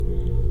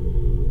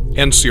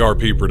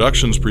NCRP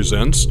Productions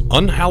presents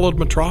Unhallowed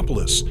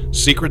Metropolis,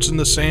 Secrets in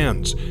the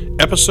Sands,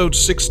 Episode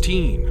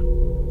 16.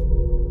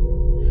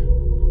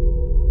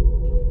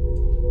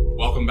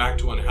 Welcome back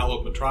to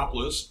Unhallowed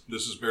Metropolis.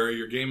 This is Barry,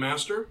 your Game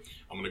Master.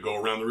 I'm going to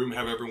go around the room,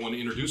 have everyone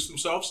introduce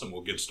themselves, and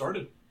we'll get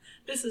started.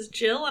 This is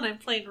Jill, and I'm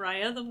playing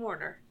Raya the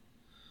Mourner.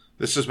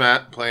 This is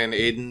Matt, playing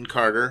Aiden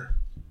Carter.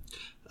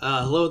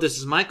 Hello, this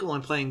is Michael.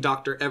 I'm playing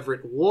Dr.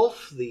 Everett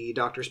Wolf, the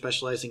doctor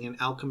specializing in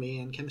alchemy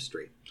and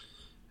chemistry.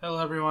 Hello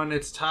everyone,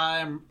 it's Ty.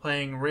 I'm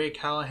playing Ray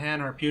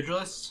Callahan, our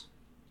pugilist.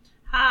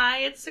 Hi,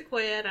 it's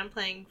Sequoia, and I'm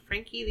playing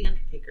Frankie the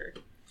Undertaker.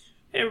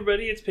 Hey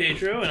everybody, it's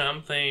Pedro, and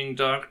I'm playing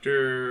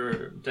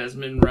Dr.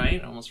 Desmond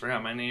Wright. I almost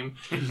forgot my name.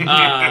 And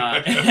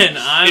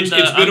I'm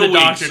the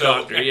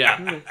doctor.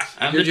 Yeah,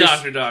 I'm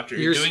the doctor.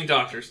 You're doing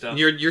doctor stuff.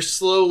 You're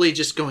slowly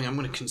just going, I'm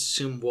going to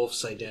consume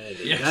Wolf's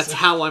identity. Yes. That's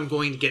how I'm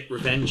going to get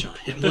revenge on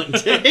him one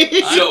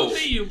day. I'll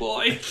see you,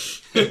 boy.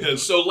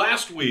 So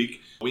last week,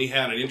 we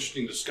had an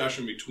interesting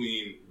discussion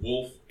between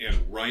Wolf and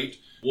Wright.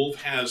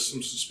 Wolf has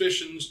some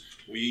suspicions.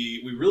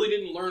 We really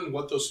didn't learn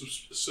what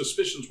those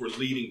suspicions were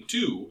leading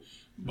to,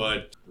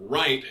 but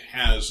Wright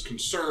has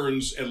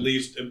concerns, at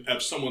least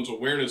of someone's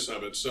awareness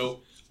of it.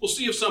 So we'll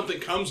see if something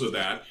comes of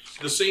that.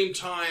 At the same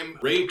time,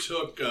 Ray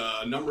took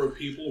a number of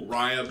people,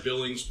 Raya,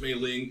 Billings, Mei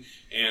Ling,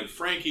 and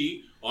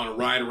Frankie, on a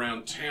ride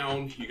around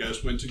town. You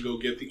guys went to go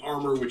get the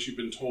armor, which you've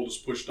been told is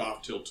pushed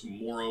off till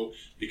tomorrow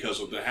because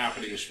of the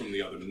happenings from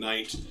the other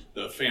night.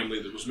 The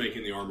family that was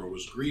making the armor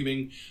was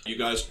grieving. You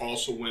guys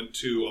also went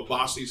to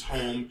Abasi's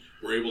home,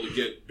 were able to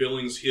get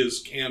Billings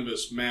his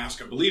canvas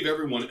mask. I believe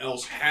everyone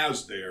else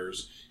has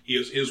theirs.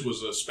 His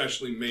was a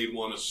specially made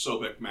one, a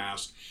Sobek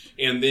mask.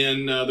 And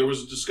then there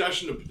was a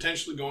discussion of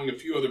potentially going a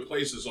few other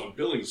places on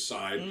Billings'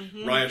 side.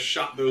 Mm-hmm. Raya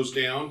shot those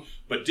down,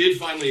 but did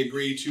finally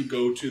agree to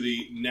go to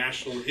the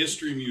National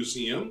History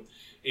Museum.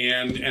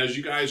 And as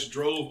you guys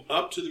drove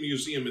up to the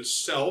museum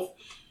itself,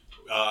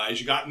 as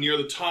you got near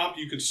the top,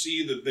 you could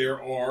see that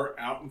there are,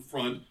 out in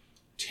front,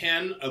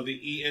 10 of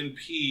the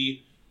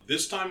ENP,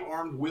 this time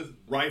armed with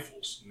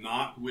rifles,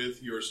 not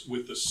with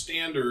the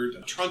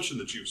standard truncheon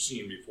that you've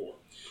seen before.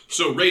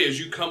 So, Ray, as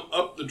you come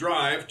up the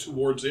drive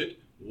towards it,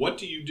 what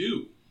do you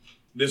do?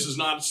 This is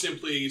not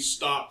simply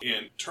stop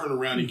and turn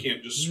around. You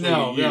can't just swing.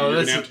 You're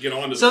going to have to get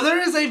onto So there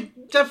is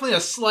definitely a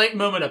slight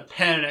moment of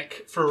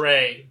panic for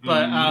Ray,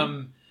 but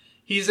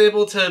he's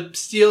able to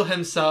steel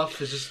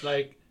himself. It's just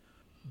like,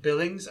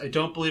 Billings, I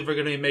don't believe we're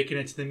going to be making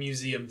it to the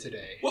museum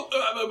today. Well,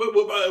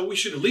 we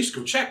should at least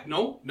go check.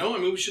 No. I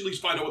mean, we should at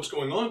least find out what's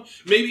going on.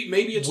 Maybe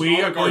it's.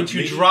 We are going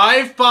to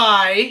drive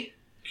by.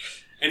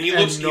 And he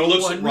looks at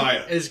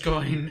Raya. Is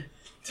going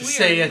to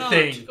say a thing.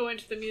 We are not going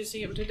to the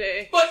museum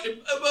today. But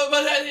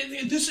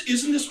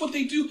isn't this what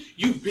they do?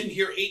 You've been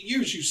here 8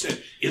 years, you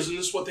said. Isn't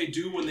this what they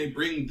do when they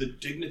bring the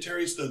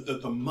dignitaries,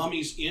 the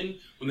mummies in,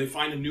 when they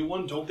find a new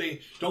one? Don't they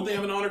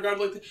have an honor guard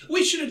like that?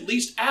 We should at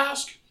least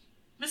ask.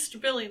 Mr.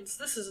 Billings,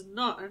 this is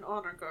not an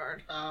honor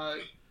guard.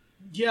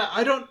 Yeah,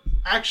 I don't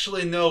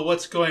actually know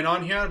what's going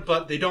on here,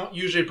 but they don't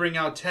usually bring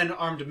out 10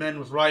 armed men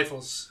with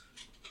rifles.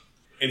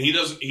 And he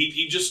doesn't.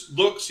 He just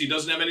looks. He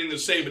doesn't have anything to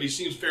say, but he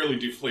seems fairly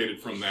deflated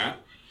from that.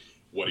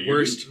 What do you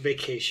Worst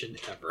vacation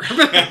ever.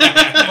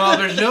 Well,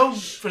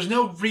 there's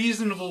no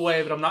reasonable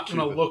way that I'm not going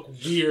to look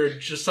weird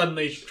just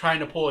suddenly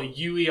trying to pull a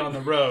Yui on the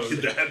road.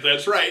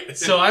 That's right.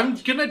 So I'm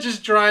going to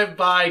just drive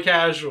by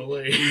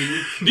casually.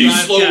 Do you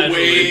slow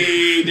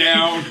way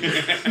down?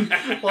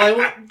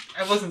 Well,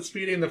 I wasn't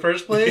speeding in the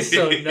first place,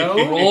 so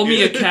no. Roll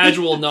me a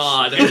casual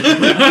nod.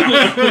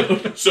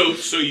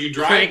 So you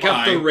drive Crank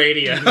up the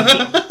radio.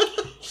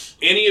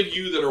 Any of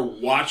you that are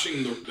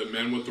watching the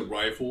men with the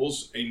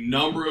rifles, a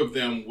number of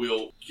them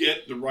will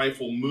get the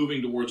rifle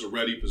moving towards a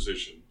ready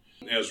position.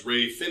 As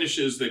Ray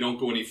finishes, they don't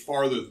go any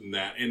farther than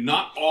that. And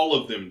not all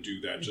of them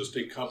do that, just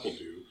a couple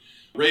do.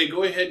 Ray,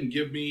 go ahead and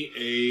give me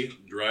a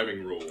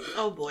driving roll.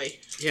 Oh boy.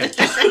 Yeah,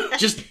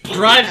 just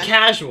drive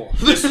casual.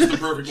 This is the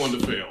perfect one to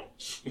fail.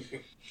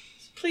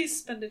 Please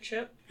spend a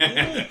chip.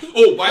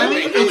 Oh, by the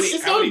way,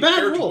 it's not a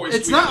bad roll.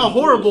 It's not a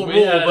horrible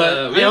roll,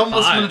 but I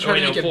almost want to try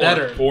to make it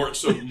better.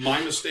 So my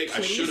mistake,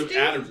 I should have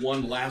added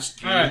one last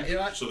game. All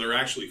right, so they're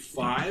actually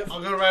 5.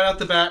 I'll go right out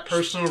the bat,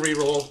 personal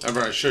reroll.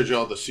 Remember, I showed you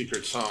all the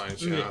secret signs,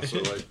 so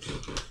like...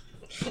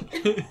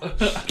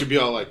 could be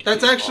all like...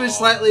 That's actually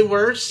slightly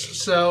worse,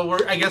 so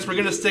I guess we're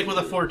going to stick with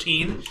a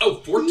 14.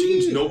 Oh,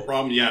 14's no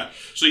problem, yeah.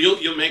 So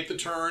you'll make the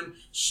turn,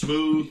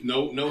 smooth,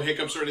 no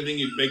hiccups or anything.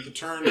 You make the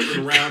turn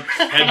around,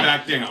 head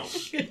back down.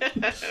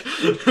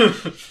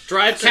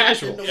 Drive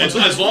casual.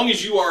 As long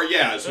as you are,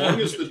 as long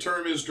as the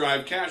term is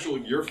drive casual,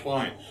 you're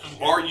fine.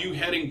 Are you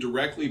heading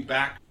directly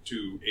back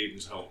to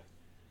Aiden's home?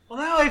 Well,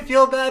 now I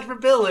feel bad for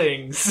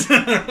Billings.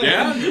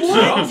 Yeah?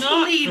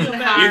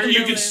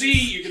 You can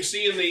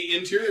see in the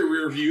interior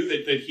rear view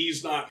that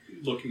he's not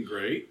looking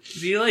great.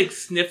 Is he like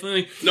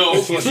sniffling? No,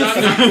 he's not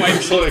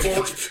quite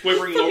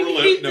quivering lower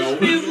lip, no.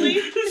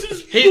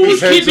 He's keeping a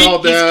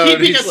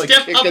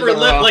stiff upper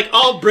lip like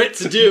all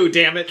Brits do,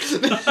 damn it.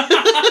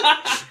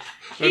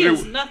 He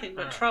is nothing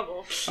but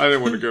trouble. I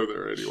didn't want to go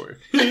there anyway.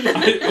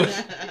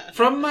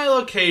 From my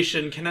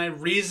location, can I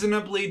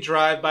reasonably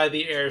drive by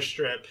the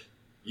airstrip?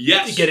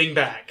 Yes. Getting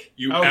back.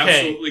 You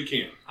absolutely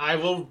can. I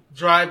will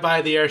drive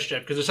by the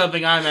airstrip because there's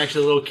something I'm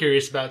actually a little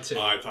curious about too.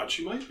 I thought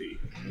she might be.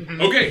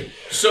 Okay,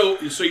 so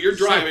you're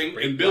driving,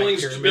 and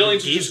Billings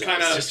is just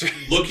kind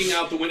of looking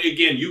out the window.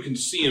 Again, you can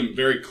see him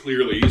very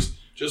clearly. He's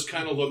just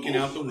kind of looking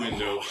out the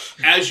window.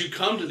 As you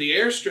come to the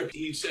airstrip,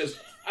 he says,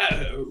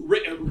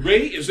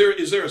 Ray, is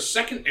there a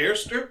second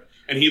airstrip?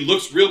 And he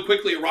looks real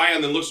quickly at Raya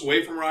and then looks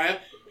away from Raya.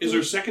 Is there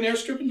a second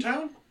airstrip in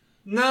town?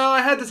 No,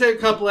 I had to take a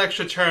couple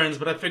extra turns,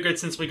 but I figured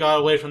since we got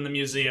away from the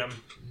museum,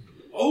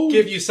 Oh,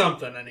 give you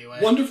something anyway.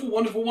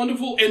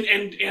 Wonderful.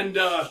 And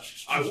are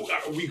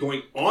we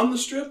going on the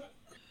strip?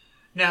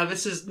 Now,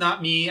 this is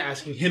not me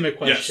asking him a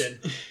question.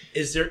 Yes.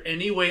 Is there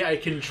any way I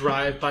can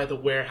drive by the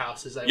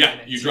warehouses I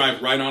went into? You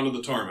drive right onto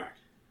the tarmac.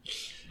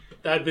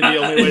 That'd be the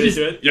only way to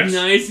do it? Yes.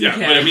 Nice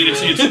and but I mean,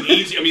 it's an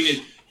easy... I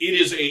mean,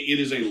 it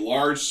is a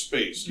large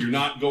space. You're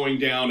not going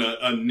down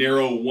a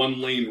narrow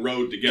one-lane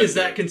road to get there. Is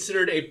that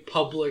considered a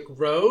public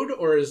road,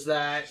 or is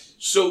that...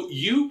 So,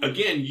 you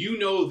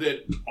know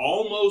that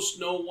almost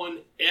no one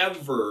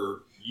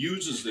ever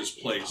uses this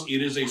place.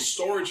 It is a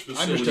storage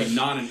facility,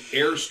 not an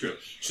airstrip.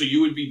 So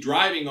you would be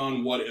driving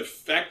on what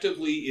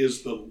effectively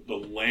is the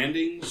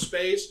landing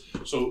space.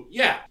 So,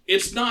 yeah,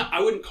 it's not...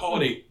 I wouldn't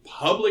call it a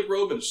public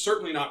road, but it's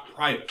certainly not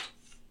private.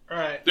 All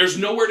right. There's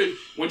nowhere to...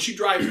 Once you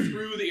drive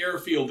through the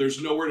airfield,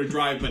 there's nowhere to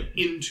drive but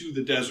into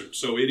the desert.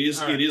 So it is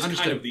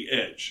kind of the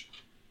edge.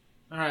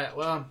 All right,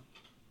 well,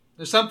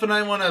 there's something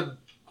I want to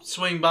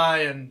swing by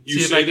and see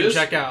if I can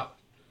check out.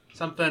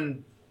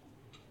 Something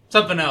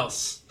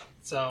else.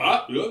 So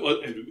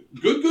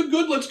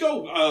good. Let's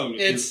go.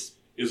 Is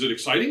it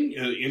exciting?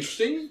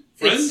 Interesting?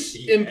 Friends?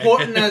 It's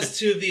important as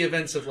to the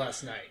events of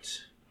last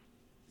night.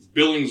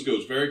 Billings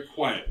goes very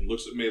quiet and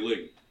looks at Mei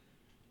Ling.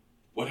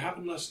 What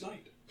happened last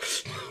night?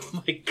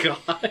 Oh my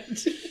god.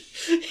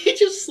 He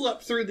just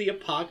slept through the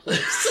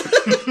apocalypse.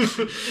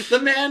 The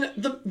man,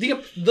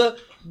 the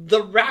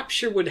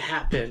rapture would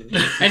happen.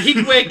 And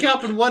he'd wake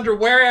up and wonder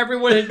where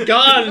everyone had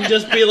gone and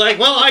just be like,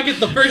 well, I get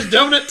the first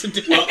donut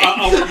today. Well,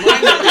 I'll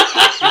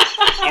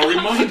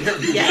remind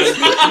everyone. Yes.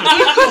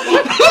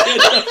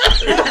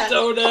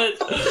 Donut.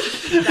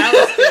 That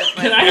was good.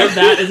 Can I have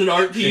that as an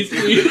art piece,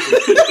 please?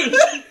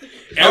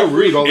 I'll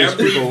read all these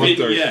every people with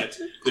their vignette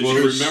that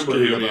you remember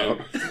him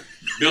in.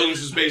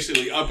 Billings is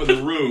basically up in the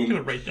room,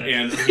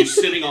 and he's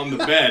sitting on the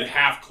bed,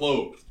 half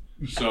clothed.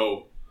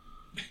 So,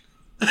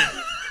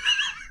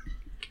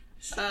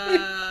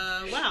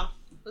 wow,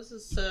 this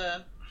is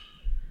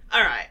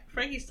all right.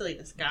 Frankie's still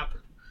eating a scalp.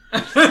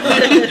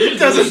 He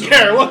doesn't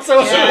care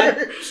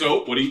whatsoever.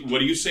 So what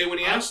do you say when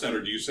he asks that,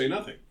 or do you say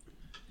nothing?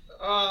 You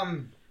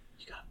gotta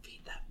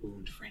feed that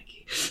wound,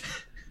 Frankie.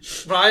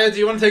 Raya, do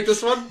you want to take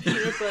this one?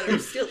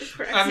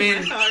 I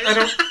mean, I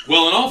don't...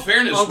 Well, in all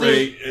fairness,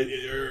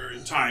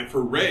 Ty,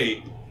 for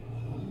Ray,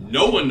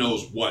 no one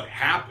knows what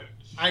happened.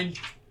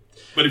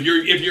 But if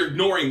you're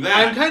ignoring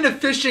that... I'm kind of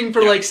fishing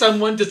for,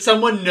 someone... Did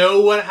someone know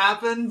what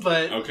happened?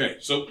 But... Okay,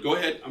 so go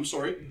ahead. I'm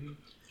sorry.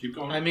 Keep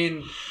going. I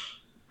mean...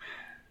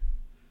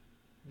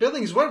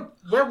 Billings, where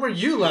were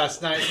you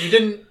last night? You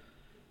didn't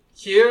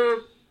hear,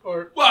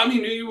 or... Well, I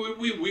mean,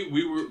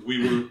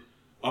 we were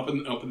up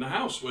in the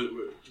house.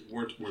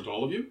 Weren't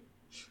all of you?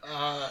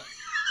 God,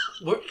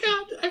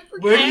 I forgot.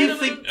 Where do you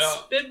think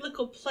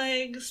biblical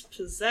plagues,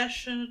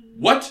 possession?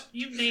 What?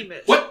 You name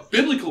it. What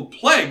biblical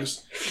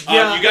plagues?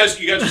 Yeah. You guys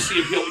will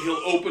see him.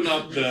 He'll open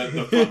up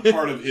the front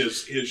part of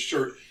his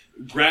shirt,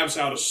 grabs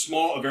out a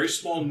very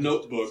small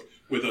notebook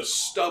with a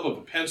stub of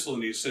a pencil,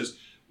 and he says,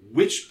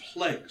 "Which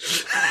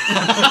plagues?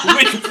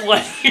 Which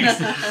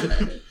plagues?"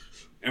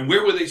 And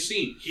where were they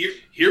seen?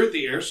 Here at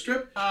the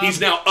airstrip? He's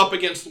now up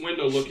against the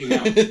window looking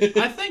out.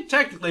 I think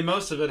technically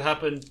most of it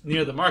happened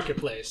near the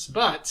marketplace,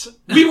 but...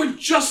 We were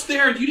just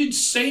there and you didn't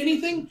say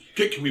anything?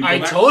 Can we go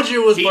back? Told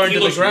you it was burned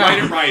to the ground. He looks right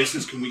at Raya and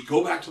says, can we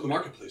go back to the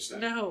marketplace then?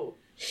 No.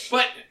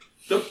 But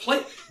the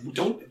plague...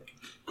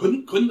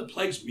 Couldn't the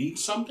plagues mean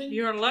something?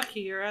 You're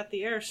lucky you're at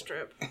the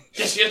airstrip.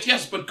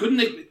 Yes, but couldn't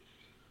they...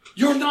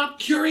 You're not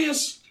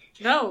curious?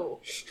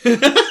 No.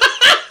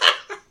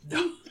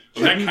 No.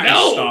 Well, that kind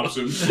of stops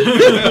him.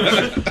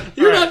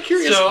 You're not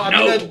curious. So I'm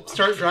going to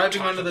start driving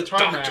onto the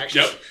tarmac.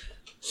 Yep.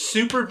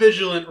 Super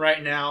vigilant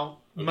right now.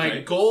 Okay.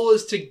 My goal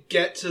is to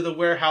get to the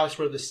warehouse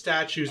where the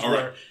statues All were.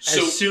 right.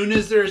 As soon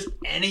as there's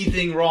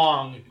anything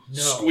wrong,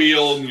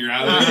 squeal and you're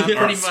out of there.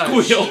 Pretty much.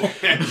 Squeal.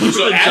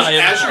 So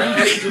as you're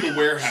heading to the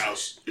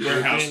warehouse,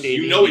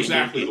 you know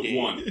exactly the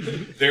one.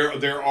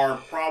 There are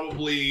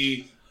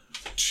probably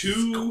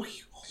two...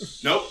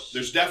 Nope,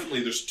 there's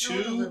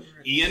two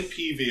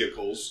ENP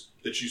vehicles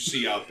that you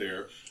see out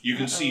there. You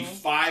can see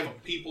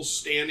 5 people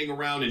standing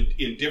around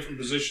in different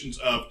positions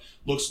of,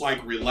 looks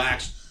like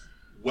relaxed,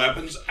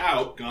 weapons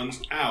out,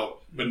 guns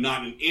out, but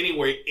not in any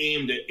way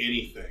aimed at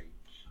anything.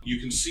 You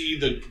can see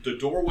the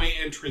doorway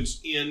entrance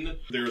in.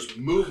 There's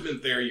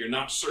movement there. You're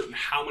not certain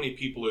how many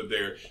people are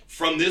there.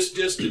 From this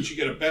distance, you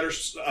get a better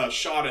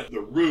shot at the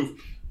roof.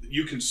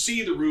 you can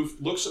see the roof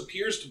looks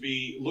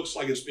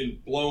like it's been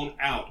blown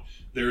out.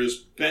 There is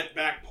bent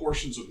back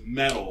portions of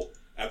metal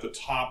at the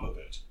top of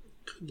it.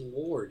 Good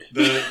Lord.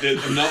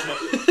 Pretty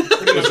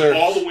much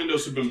all the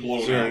windows have been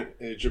blown out.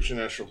 An Egyptian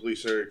National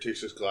Police there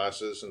takes his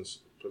glasses and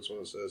puts one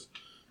that says,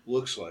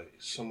 "Looks like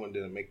someone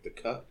didn't make the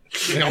cut."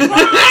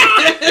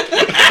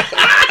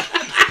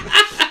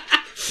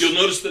 You'll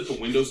notice that the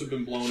windows have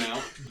been blown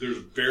out. There's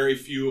very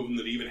few of them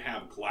that even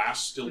have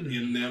glass still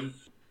in them.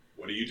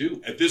 What do you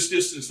do? At this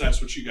distance,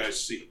 that's what you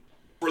guys see.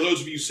 For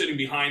those of you sitting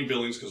behind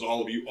Billings, because all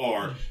of you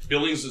are,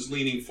 Billings is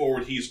leaning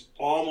forward. He's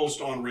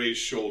almost on Ray's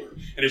shoulder.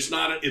 And it's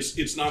not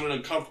an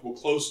uncomfortable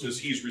closeness.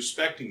 He's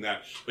respecting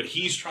that. But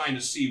he's trying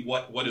to see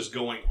what is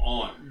going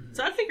on.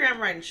 So I figure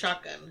I'm riding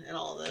shotgun in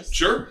all of this.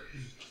 Sure.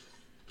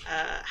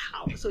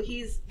 How? So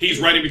he's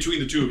right in between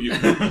the two of you.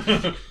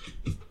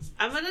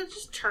 I'm going to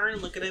just turn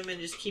and look at him and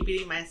just keep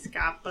eating my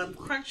scop, but I'm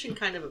crunching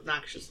kind of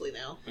obnoxiously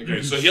now.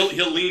 Okay, so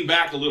he'll lean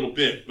back a little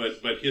bit,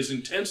 but his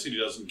intensity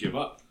doesn't give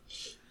up.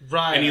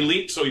 Right. And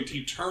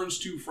he turns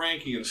to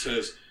Frankie and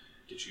says,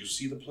 "Did you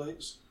see the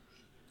plagues?"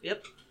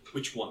 Yep.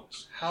 Which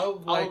ones? How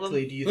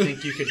likely do you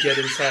think you could get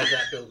inside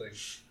that building?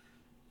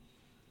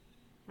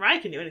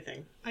 Ryan can do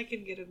anything. I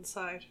can get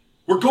inside.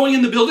 We're going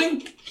in the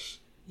building?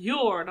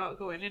 You're not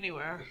going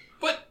anywhere.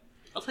 But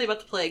I'll tell you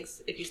about the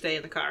plagues if you stay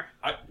in the car.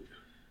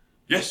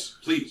 Yes,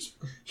 please.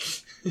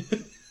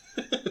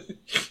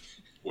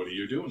 What are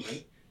you doing,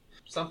 man?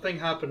 Something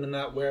happened in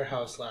that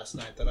warehouse last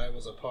night that I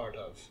was a part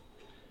of.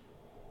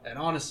 And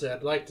honestly,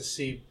 I'd like to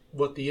see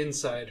what the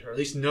inside, or at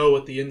least know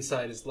what the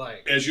inside is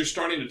like. As you're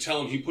starting to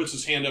tell him, he puts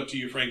his hand up to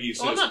you, Frankie. He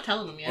says, I'm not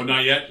telling him yet. Oh,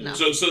 not yet? No.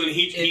 So then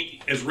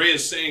he as Ray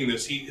is saying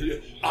this,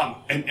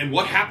 and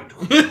what happened?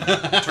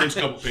 Turns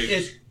a couple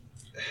pages.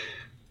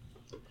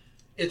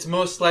 It's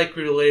most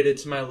likely related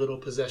to my little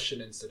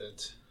possession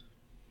incident.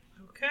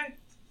 Okay.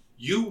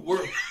 You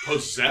were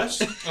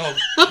possessed?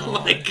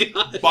 Oh my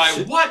God. By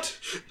what?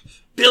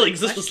 Billings,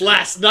 this was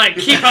last night.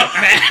 Keep up,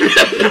 man.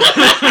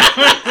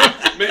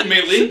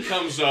 Maylene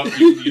comes up.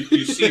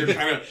 You see her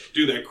kind of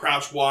do that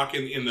crouch walk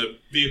in the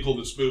vehicle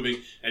that's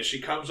moving, and she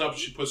comes up.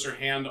 She puts her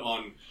hand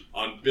on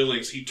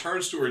Billings. He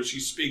turns to her and she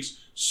speaks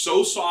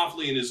so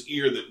softly in his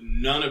ear that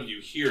none of you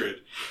hear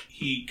it.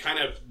 He kind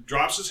of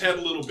drops his head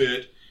a little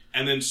bit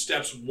and then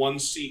steps one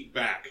seat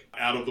back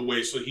out of the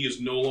way, so he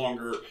is no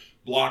longer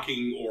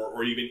blocking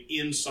or even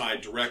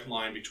inside direct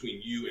line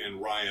between you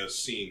and Raya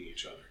seeing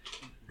each other.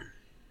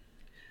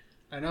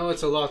 I know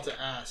it's a lot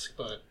to ask,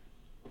 but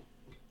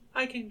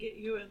I can get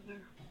you in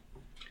there.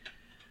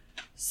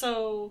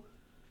 So,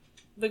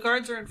 the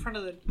guards are in front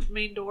of the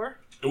main door?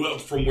 Well,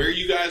 from where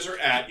you guys are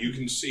at, you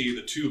can see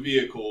the two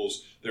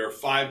vehicles. There are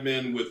 5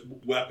 men with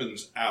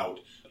weapons out.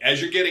 As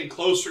you're getting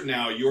closer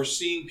now, you're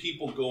seeing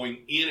people going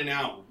in and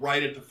out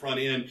right at the front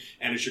end.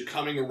 And as you're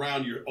coming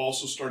around, you're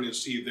also starting to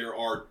see there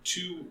are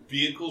 2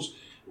 vehicles.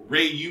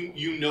 Ray,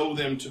 you know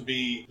them to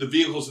be the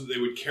vehicles that they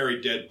would carry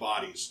dead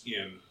bodies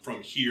in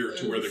from here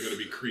to where they're going to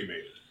be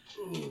cremated.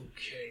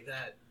 okay,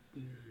 that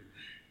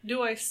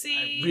Do I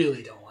see I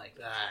really don't like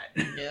that.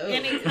 No.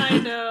 any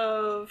kind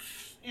of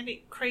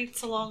any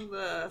crates along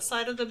the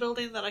side of the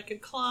building that I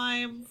could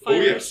climb,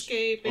 fire yes.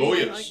 escape, Oh,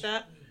 anything yes. like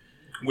that?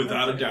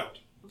 Without a doubt.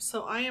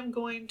 So I am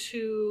going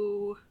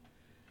to.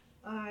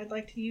 I'd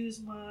like to use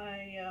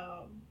my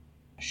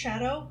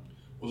shadow.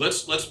 Well,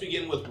 let's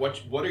begin with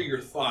what are your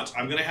thoughts?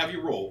 I'm going to have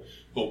you roll,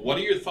 but what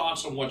are your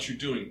thoughts on what you're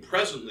doing?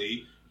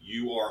 Presently,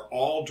 you are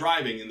all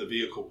driving in the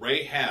vehicle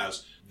Ray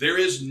has. There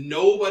is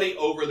nobody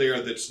over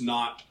there that's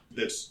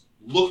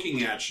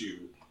looking at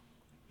you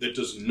that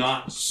does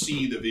not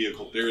see the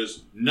vehicle. There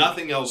is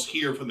nothing else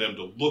here for them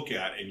to look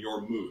at, and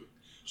you're moving.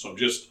 So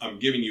I'm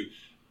giving you.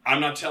 I'm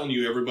not telling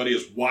you everybody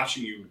is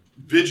watching you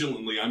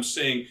vigilantly. I'm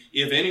saying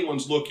if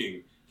anyone's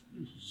looking,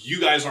 you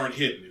guys aren't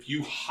hidden. If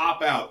you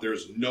hop out,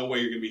 there's no way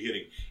you're going to be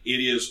hitting. It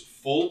is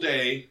full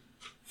day,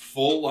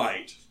 full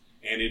light,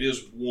 and it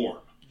is warm.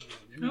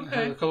 I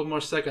have a couple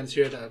more seconds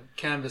here to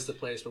canvass the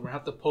place, but we're going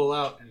to have to pull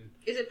out and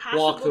Is it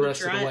possible walk the to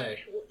rest of the drive? way.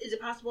 Is it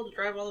possible to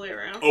drive all the way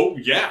around? Oh,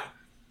 yeah.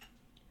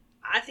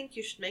 I think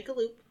you should make a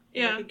loop.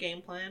 Yeah. Make a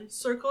game plan.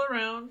 Circle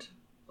around.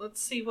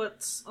 Let's see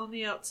what's on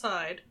the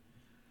outside.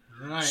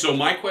 Right. So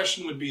my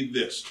question would be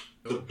this.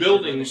 The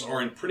buildings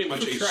are in pretty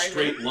much a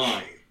straight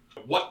line.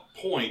 At what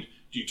point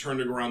do you turn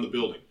it around the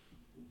building?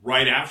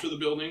 Right after the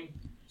building?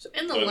 So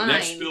in the The line,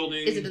 next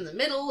building- is it in the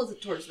middle? Is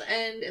it towards the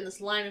end? In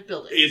this line of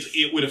buildings?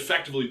 It would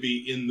effectively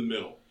be in the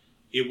middle.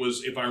 It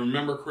was, if I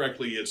remember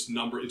correctly, it's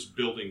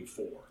building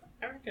 4.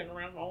 I reckon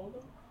around all of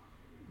them.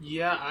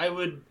 Yeah,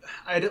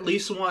 I'd at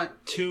least want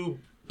 2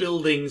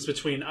 buildings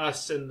between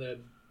us and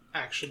the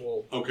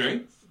actual...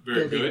 Okay,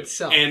 very Building good.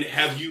 itself. And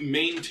have you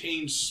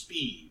maintained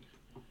speed?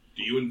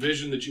 Do you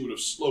envision that you would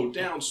have slowed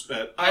down,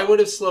 sped up? I would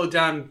have slowed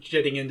down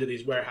getting into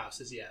these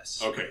warehouses,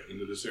 yes. Okay,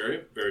 into this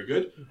area. Very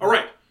good. All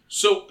right.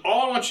 So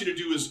all I want you to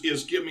do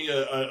is give me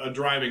a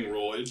driving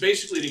roll. It's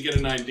basically to get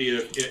an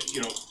idea,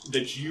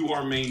 that you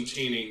are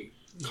maintaining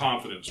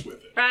confidence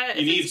with it. Right,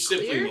 You if need it's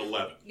simply clear, an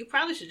 11. You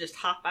probably should just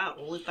hop out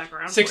and loop back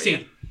around.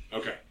 16.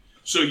 Okay.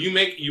 So you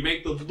make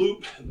the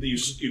loop.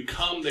 You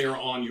come there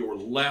on your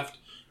left.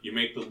 You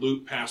make the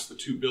loop past the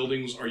two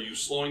buildings. Are you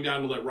slowing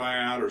down to let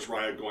Raya out, or is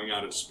Raya going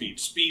out at speed?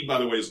 Speed, by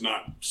the way, is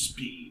not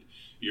speed.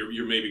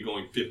 You're maybe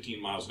going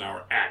 15 miles an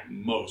hour at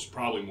most.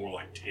 Probably more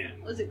like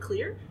 10. Was it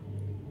clear?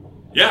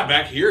 Yeah,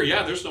 back here.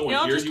 Yeah, there's no one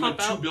I'll here. just You went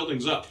hop 2 out.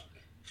 buildings up.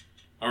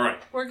 All right.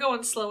 We're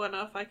going slow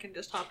enough. I can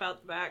just hop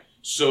out the back.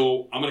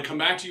 So I'm going to come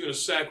back to you in a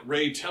sec.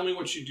 Ray, tell me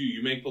what you do.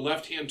 You make the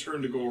left-hand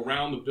turn to go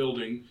around the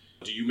building.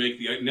 Do you make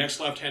the next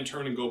left-hand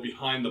turn and go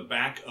behind the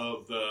back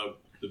of the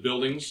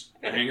buildings,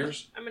 the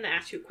hangars? I'm going to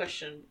ask you a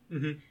question.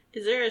 Mm-hmm.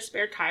 Is there a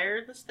spare tire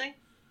in this thing?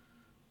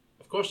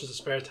 Of course, there's a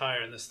spare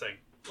tire in this thing.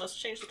 Let's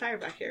change the tire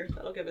back here.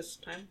 That'll give us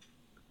time.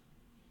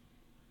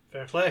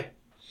 Fair play.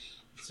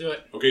 Let's do it.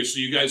 Okay, so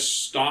you guys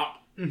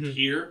stop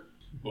here.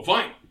 Well,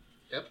 fine.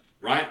 Yep.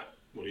 Ryan,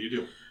 what do you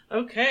do?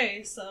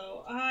 Okay,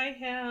 so I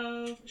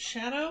have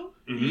Shadow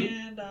Mhm.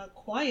 and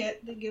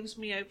Quiet that gives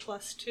me a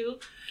 +2.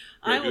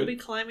 Very I will good. be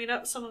climbing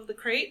up some of the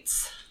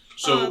crates.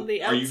 So On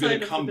the are you outside going of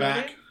to the come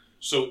back? building?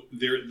 So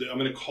I'm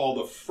going to call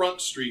the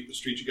front street, the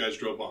street you guys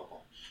drove up on.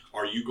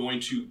 Are you going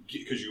to,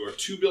 because you are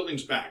 2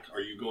 buildings back, are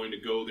you going to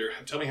go there?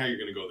 Tell me how you're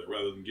going to go there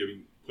rather than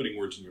putting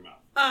words in your mouth.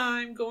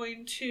 I'm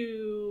going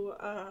to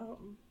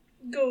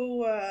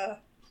go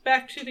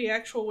back to the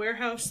actual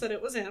warehouse that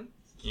it was in.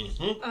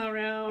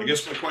 Around. I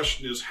guess my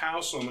question is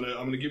how. So I'm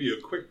gonna give you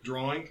a quick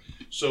drawing.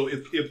 So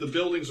if the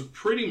buildings are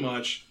pretty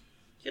much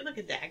Do you have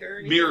like a dagger or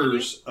anything on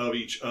mirrors of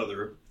each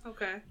other,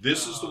 Okay.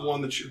 this is the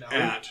one that you're no.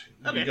 at.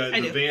 Okay, You guys,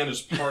 I the do. van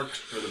is parked,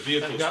 or the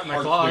vehicle I've is got my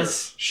parked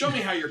claws. there. Show me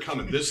how you're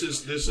coming. This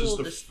is you? A little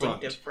the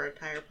distinctive front for a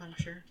tire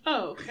puncture.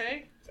 Oh,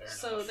 okay. Fair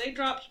So enough. they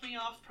dropped me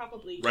off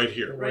probably right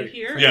here. right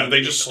here. Yeah,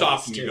 they just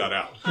stopped and you got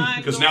out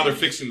I'm because now they're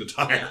going- fixing the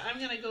Yeah, tire. I'm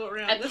gonna go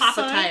around I this pop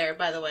a side. tire,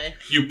 by the way.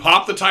 You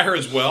pop the tire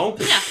as well.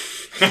 Yeah.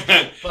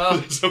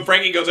 Well- so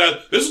Frankie goes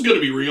out. This is going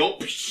to be real.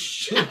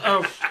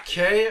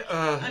 Okay,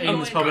 I'm Aiden's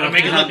going probably not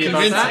make it look happy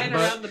about that, Right but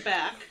around the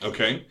back.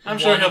 Okay. I'm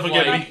sure he'll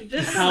forgive One, me.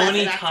 This How is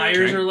many left tires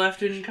Okay. are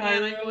left in and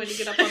Cairo? I'm going to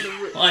get up on the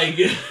roof. Like,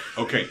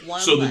 Okay.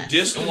 One So the less.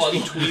 distance One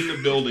between the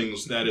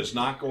buildings, that is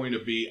not going to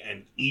be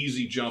an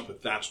easy jump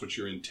if that's what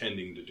you're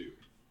intending to do.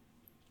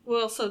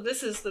 Well, so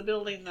this is the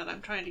building that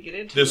I'm trying to get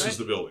into. This right? is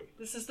the building.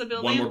 This is the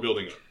building. One more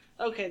building up.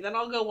 Okay, then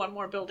I'll go one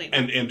more building.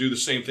 And do the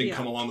same thing, Yeah.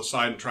 come along the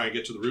side and try and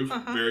get to the roof.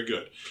 Uh-huh. Very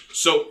good.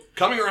 So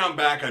coming around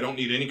back, I don't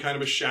need any kind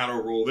of a shadow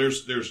roll.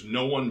 There's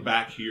no one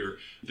back here.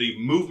 The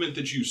movement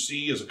that you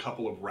see is a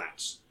couple of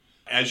rats.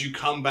 As you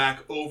come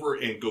back over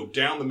and go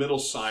down the middle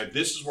side,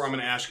 this is where I'm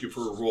going to ask you for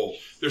a roll.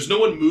 There's no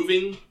one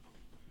moving,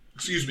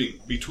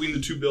 between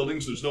the 2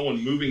 buildings. There's no one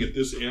moving at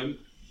this end.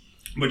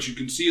 But you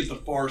can see at the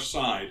far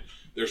side,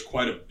 there's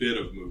quite a bit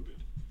of movement.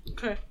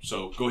 Okay.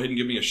 So go ahead and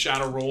give me a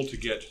shadow roll to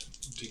get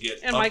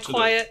And up my to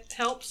quiet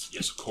helps.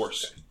 Yes, of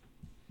course.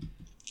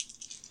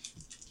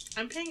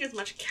 I'm paying as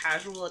much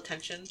casual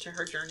attention to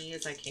her journey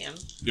as I can.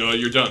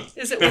 You're done.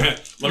 Is it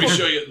with, Let me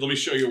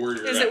show you where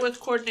you're is at. it with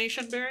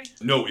coordination, Barry?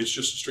 No, it's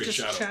just a straight Just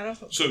shadow.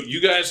 shadow. So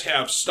you guys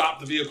have stopped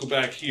the vehicle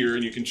back here,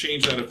 and you can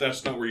change that if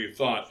that's not where you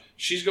thought.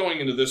 She's going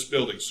into this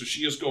building, so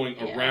she is going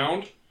Yeah.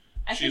 around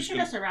I She's pictured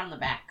gonna- us around the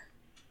back.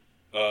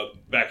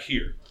 back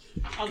here.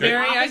 On Okay.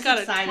 Barry, I got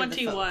a opposite side of the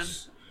 21.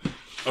 folks.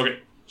 Okay,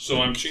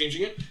 so I'm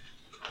changing it.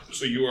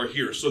 So you are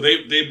here. So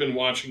they've been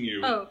watching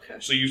you. Oh, okay.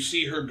 So you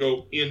see her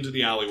go into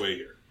the alleyway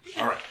here.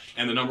 All right,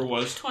 and the number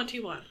was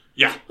 21.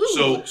 yeah.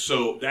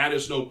 So that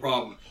is no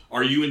problem.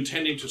 Are you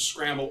intending to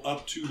scramble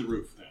up to the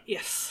roof then?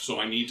 Yes. So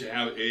I need to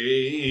have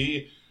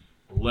a.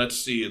 Let's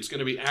see. It's going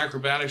to be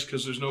acrobatics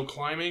because there's no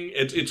climbing.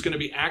 It's going to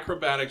be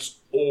acrobatics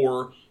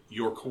or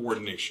your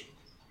coordination.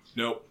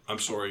 No, I'm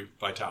sorry,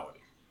 vitality.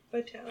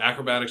 Vitality.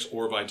 Acrobatics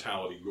or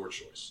vitality, your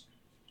choice.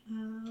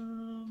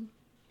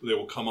 They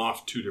will come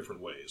off 2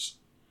 different ways.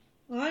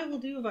 I will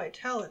do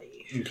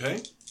vitality.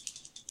 Okay.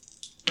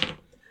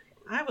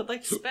 I would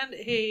like to spend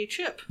a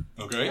chip.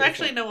 Okay.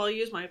 Actually, no, I'll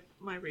use my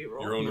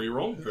reroll. Your own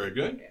reroll. Very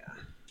good.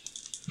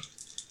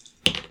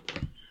 Yeah.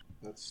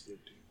 That's the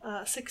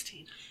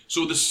 16.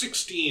 So the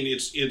 16,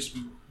 it's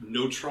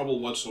no trouble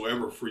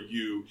whatsoever for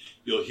you.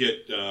 You'll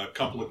hit a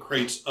couple of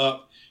crates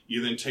up.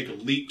 You then take a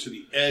leap to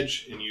the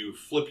edge and you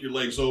flip your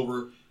legs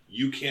over.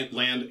 You can't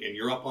land and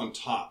you're up on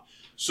top.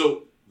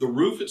 So the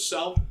roof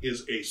itself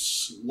is a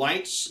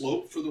slight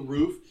slope for the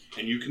roof,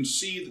 and you can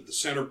see that the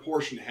center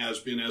portion has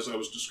been, as I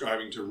was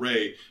describing to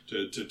Ray,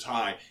 to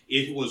Ty,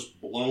 it was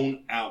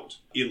blown out.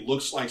 It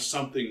looks like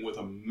something with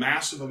a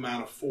massive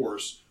amount of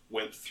force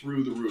went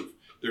through the roof.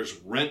 There's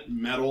rent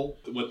metal,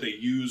 what they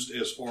used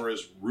as far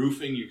as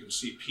roofing. You can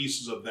see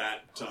pieces of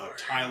that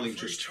tiling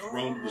just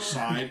thrown to the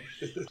side.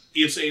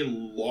 It's a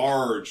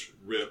large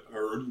rip,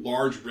 or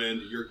large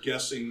rend. You're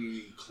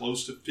guessing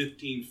close to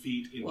 15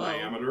 feet in Whoa.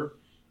 diameter.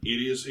 It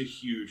is a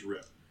huge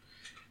rip.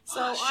 So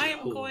I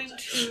am going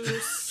to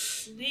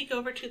sneak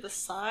over to the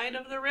side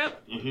of the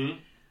rip. Mm-hmm.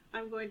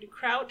 I'm going to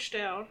crouch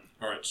down,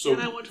 All right, so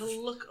and I want to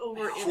look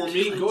over for into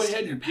me, it. go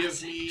ahead and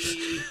give me...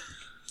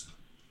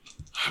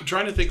 I'm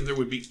trying to think if there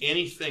would be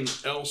anything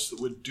else that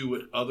would do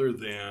it other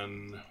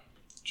than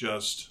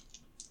just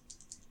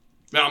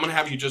Now I'm going to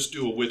have you just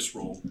do a wits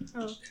roll.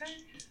 Okay.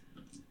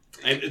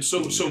 And so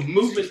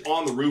movement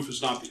on the roof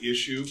is not the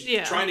issue.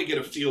 Yeah. Trying to get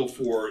a feel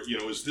for,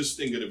 is this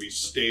thing going to be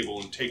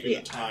stable and taking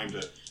the time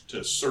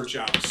to search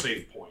out the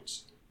safe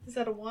points. Is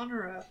that a 1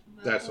 or a...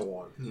 That's a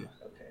 1. Okay.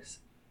 So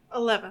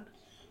 11.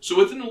 So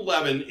with an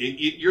 11,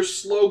 you're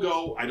slow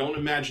go. I don't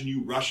imagine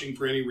you rushing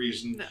for any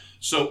reason. No.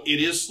 So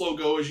it is slow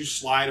go as you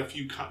slide a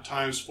few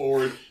times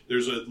forward.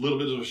 There's a little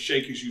bit of a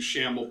shake as you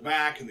shamble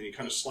back, and then you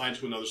kind of slide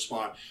to another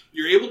spot.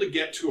 You're able to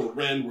get to a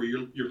rend where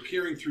you're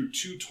peering through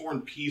 2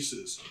 torn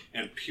pieces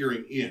and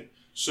peering in.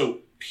 So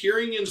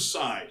peering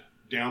inside,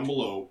 down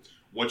below,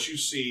 what you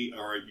see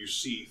are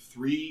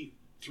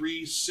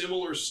three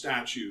similar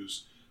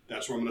statues.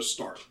 That's where I'm going to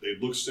start. They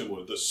look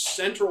similar. The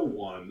central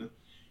one,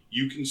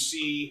 you can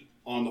see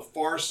on the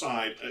far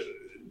side,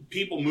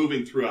 people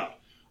moving throughout.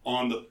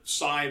 On the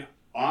side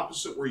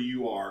opposite where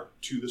you are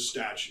to the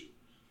statue,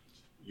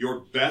 your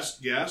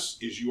best guess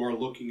is you are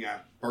looking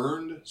at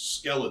burned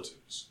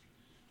skeletons.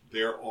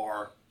 There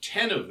are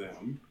 10 of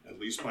them, at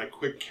least by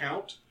quick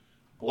count,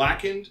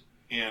 blackened,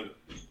 and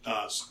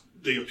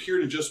they appear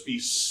to just be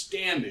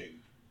standing,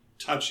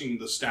 touching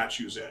the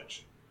statue's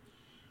edge.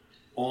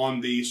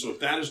 So if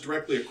that is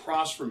directly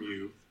across from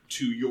you,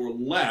 to your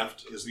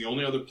left is the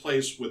only other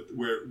place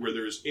where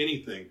there is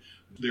anything.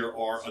 There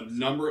are a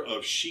number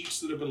of sheets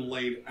that have been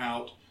laid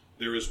out.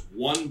 There is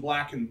one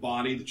blackened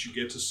body that you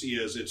get to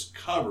see as it's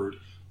covered.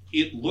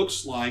 It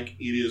looks like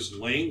it is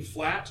laying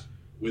flat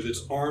with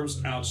its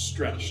arms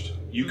outstretched.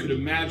 You could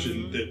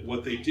imagine that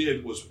what they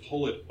did was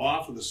pull it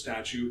off of the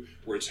statue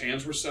where its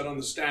hands were set on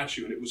the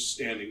statue and it was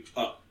standing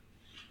up.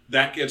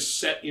 That gets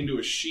set into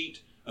a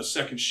sheet. A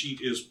second sheet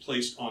is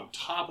placed on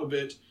top of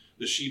it.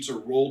 The sheets are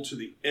rolled to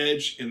the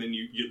edge, and then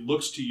it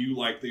looks to you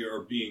like they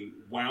are being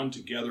wound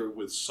together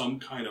with some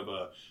kind of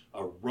a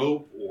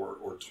rope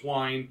or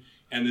twine,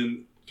 and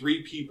then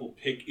 3 people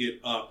pick it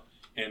up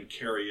and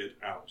carry it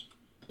out.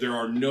 There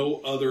are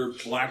no other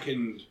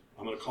blackened,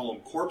 I'm going to call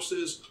them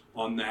corpses,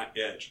 on that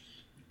edge.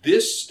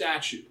 This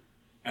statue,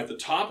 at the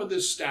top of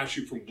this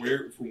statue from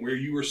where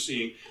you were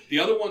seeing, the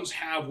other ones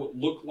have what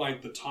look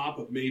like the top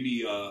of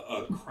maybe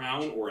a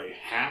crown or a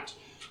hat.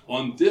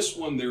 On this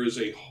one, there is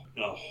a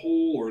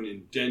hole or an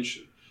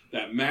indentation.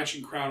 That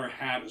matching crown or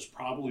hat has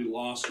probably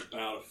lost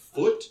about a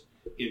foot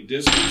in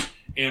distance,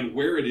 and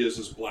where it is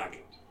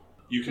blackened.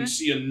 You can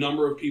see a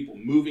number of people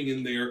moving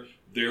in there.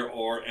 There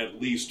are at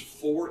least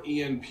 4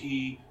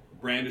 ENP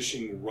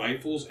brandishing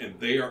rifles, and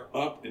they are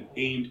up and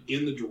aimed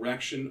in the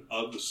direction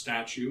of the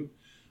statue.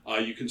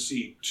 You can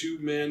see 2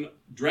 men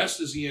dressed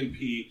as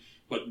ENP,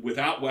 but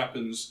without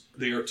weapons.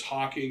 They're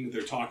talking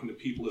to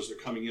people as they're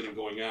coming in and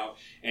going out.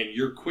 And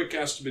your quick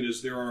estimate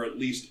is there are at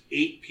least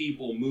 8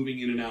 people moving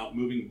in and out,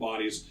 moving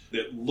bodies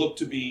that look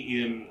to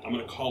be in, I'm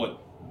going to call it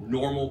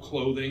normal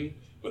clothing,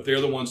 but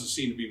they're the ones that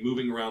seem to be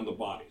moving around the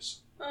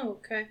bodies. Oh,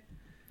 okay.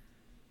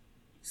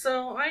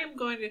 So I am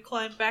going to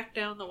climb back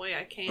down the way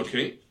I came.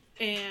 Okay.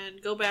 And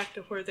go back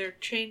to where they're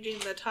changing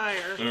the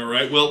tire. All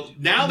right. Well,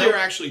 now they're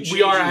actually changing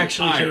we are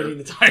actually changing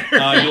the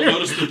tire. You'll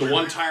notice that the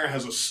one tire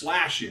has a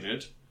slash in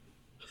it.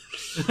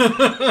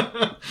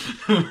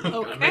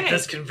 Okay. Make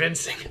this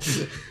convincing.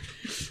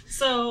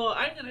 So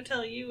I'm going to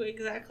tell you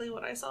exactly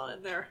what I saw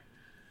in there.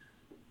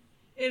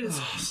 It is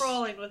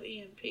crawling with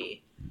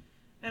EMP.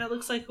 And it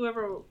looks like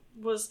whoever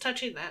was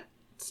touching that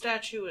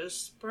statue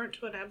is burnt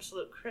to an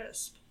absolute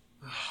crisp.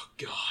 Oh,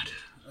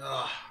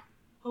 God.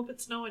 Hope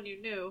it's no one you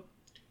knew.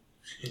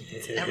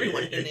 It's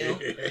everyone you knew.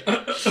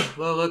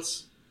 Well,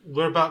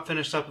 we're about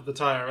finished up with the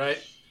tire, right?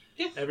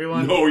 Yeah.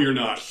 Everyone? No, you're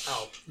not.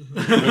 Oh.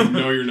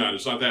 No, you're not.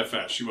 It's not that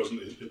fast. She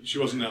wasn't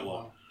that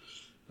long.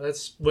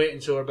 Let's wait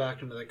until we're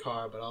back into the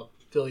car, but I'll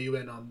fill you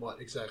in on what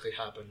exactly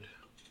happened.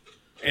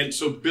 And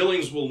so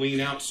Billings will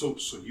lean out. So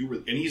you were,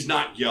 and he's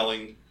not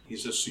yelling. He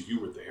says, "So you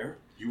were there?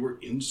 You were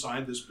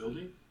inside this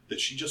building that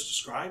she just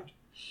described?"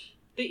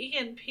 The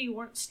ENP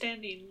weren't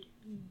standing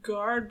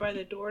guard by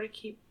the door to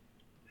keep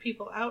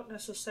people out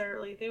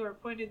necessarily. They were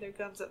pointing their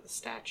guns at the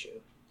statue.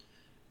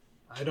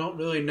 I don't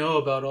really know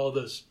about all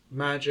this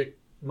magic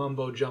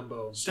mumbo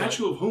jumbo.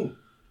 Statue of whom?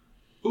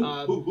 Who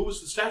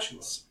was the statue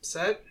of?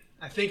 Set?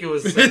 I think it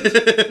was Set.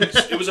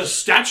 It was a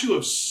statue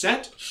of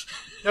Set?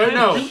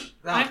 No.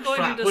 I'm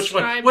going to Which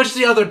describe... one? Which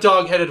the other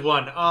dog-headed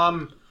one?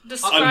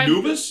 Describe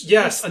Anubis?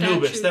 Yes, the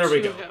Anubis. statue There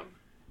we to go. him.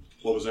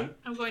 What was that?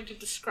 I'm going to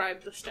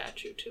describe the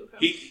statue to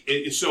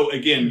him. So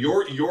again,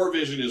 your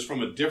vision is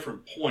from a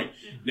different point.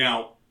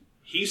 Now,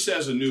 he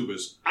says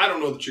Anubis. I don't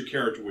know that your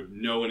character would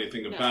know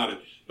anything about it.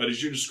 But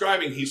as you're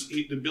describing,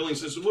 the Billing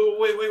says,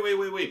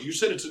 wait. You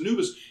said it's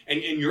Anubis. And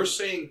you're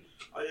saying,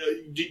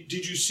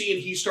 did you see?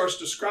 And he starts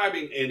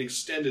describing an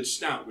extended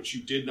snout, which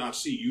you did not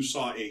see. You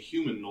saw a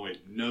humanoid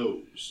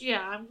nose.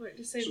 Yeah, I'm going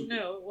to say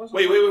no. It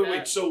wasn't.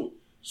 Wait. So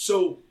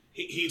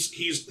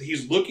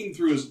he's looking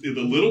through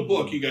the little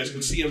book. You guys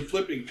can see him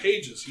flipping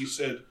pages. He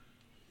said,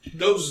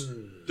 those.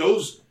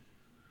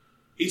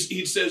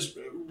 He says,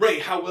 Ray,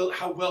 how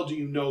well do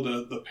you know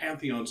the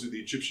pantheons of the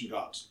Egyptian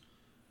gods?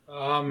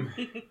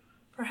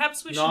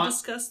 Perhaps we should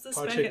discuss this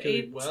back at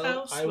Aiden's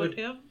house with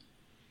him.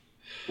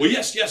 Well,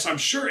 yes, I'm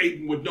sure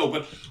Aiden would know,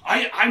 but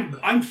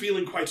I'm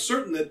feeling quite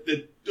certain that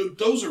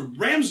those are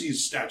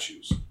Ramses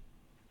statues.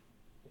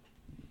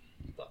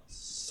 The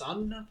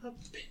son of a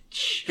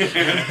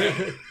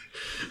bitch.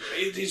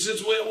 He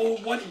says, well,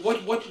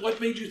 what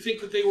made you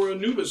think that they were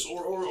Anubis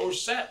or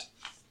Set?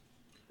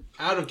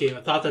 Out of game.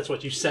 I thought that's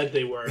what you said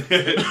they were. All right,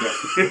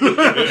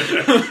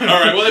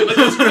 well, but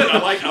that's good. I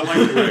like the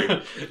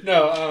way.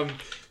 No,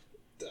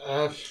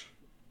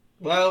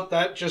 well,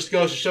 that just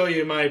goes to show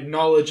you my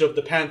knowledge of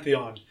the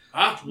Pantheon.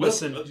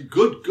 Listen,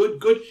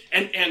 good.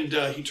 And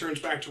he turns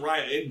back to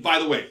Raya. And by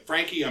the way,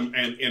 Frankie and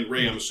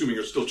Ray, I'm assuming,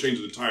 are still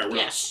changing the tire. We're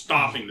not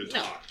stopping to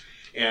talk.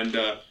 And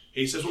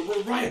he says, well,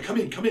 Raya, come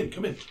in.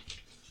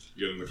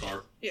 You get in the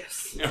car?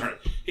 Yes. All right.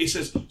 He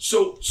says,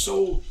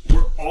 so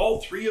were all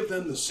three of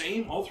them the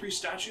same? All three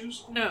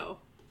statues? No.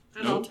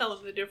 And No? I'll tell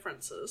him the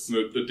differences.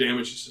 The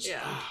damage, he says,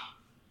 Yeah.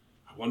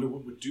 I wonder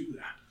what would do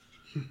that.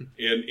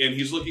 and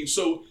he's looking,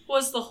 so...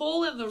 Was the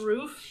hole in the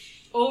roof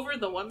over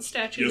the one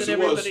statue Yes, that it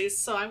was. everybody's...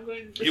 So I'm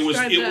going to It would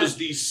describe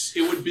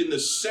that. have been the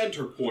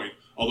center point,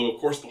 although, of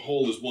course, the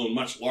hole is blown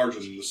much larger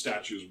than the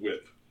statue's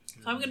width.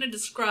 I'm going to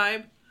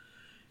describe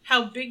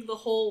how big the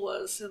hole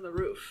was in the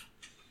roof.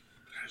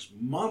 That is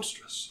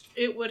monstrous.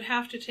 It would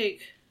have to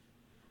take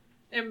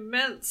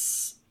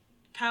immense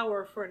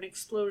power for an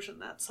explosion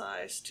that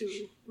size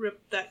to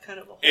rip that kind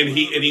of a hole. And out.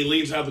 he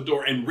leans out the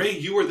door. And Ray,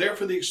 you were there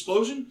for the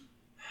explosion?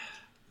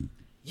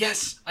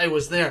 Yes, I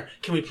was there.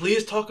 Can we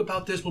please talk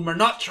about this when we're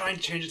not trying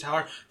to change the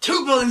tower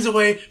 2 buildings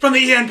away from the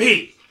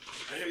ENP?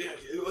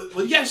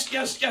 Well, yes.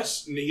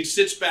 And he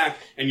sits back,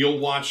 and you'll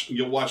watch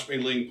Mei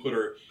Ling put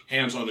her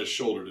hands on his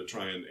shoulder to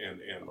try and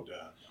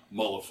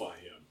mollify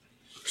him.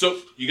 So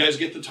you guys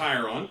get the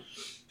tire on.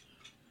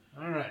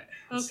 All right.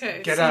 Okay.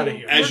 Get so out of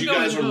here. As we're you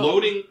guys are going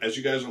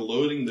home.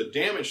 loading the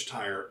damaged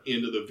tire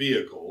into the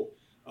vehicle,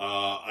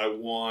 I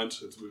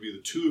want it would be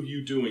the two of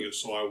you doing it.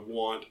 So I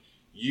want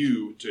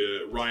you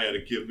to Raya to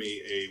give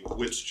me a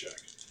wits check.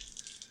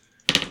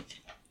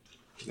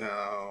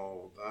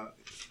 No,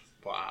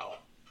 wow.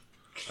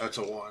 That's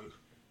a 1.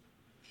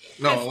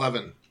 No,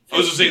 11. I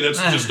was going to say that's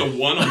just a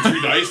 1 on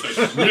 3 dice.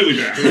 That's really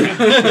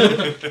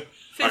bad.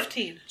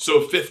 15.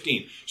 So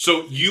 15.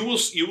 So you will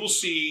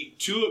see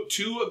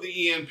two of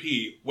the EMP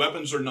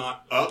weapons are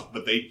not up,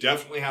 but they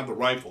definitely have the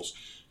rifles.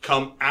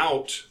 Come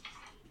out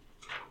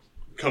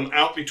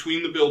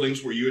between the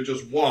buildings where you had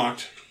just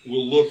walked.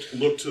 Will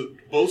look to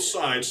both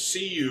sides,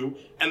 see you,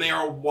 and they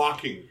are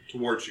walking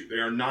towards you. They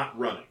are not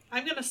running.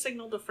 I'm going to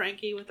signal to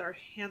Frankie with our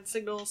hand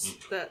signals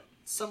that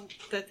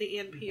the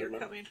ENP are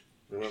coming.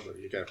 Remember,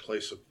 you got a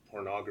place of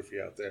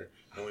pornography out there.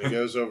 And when he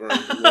goes over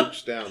and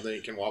looks down, then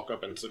you can walk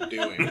up and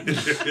subdue him.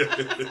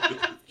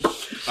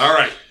 All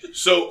right.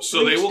 So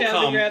they Reach will down to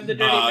come. grab the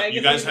dirty magazine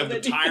You guys have the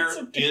that he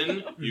tire gets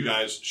in. You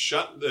guys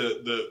shut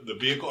the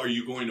vehicle. Are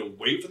you going to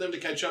wait for them to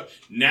catch up?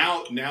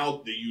 Now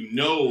that you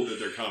know that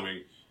they're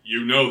coming,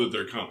 you know that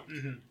they're coming.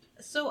 Mm-hmm.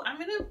 So I'm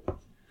going to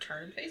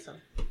turn and face them.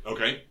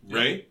 Okay.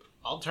 Ray?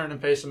 I'll turn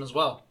and face him as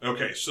well.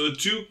 Okay. So the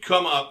two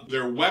come up.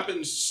 Their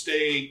weapons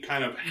stay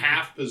kind of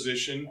half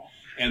position.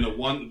 And the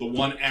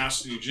one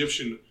asks the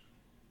Egyptian,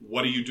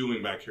 "What are you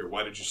doing back here?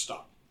 Why did you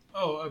stop?"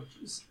 Oh,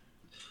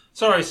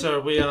 sorry,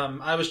 sir.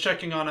 I was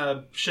checking on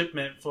a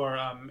shipment for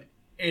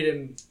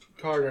Aiden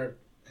Carter,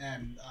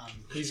 and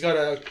he's got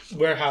a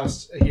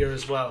warehouse here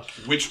as well.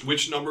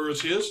 Which number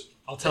is his?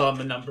 I'll tell him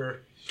the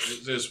number.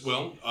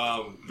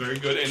 Very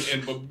good.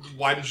 But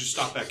why did you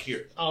stop back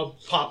here? I'll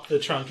pop the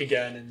trunk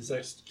again, and he's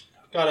like,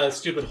 got a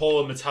stupid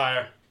hole in the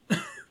tire.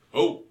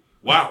 Oh,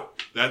 wow.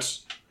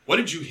 What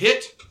did you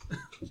hit?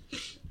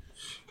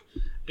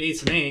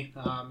 Beats me.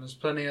 There's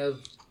plenty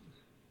of.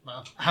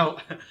 Well,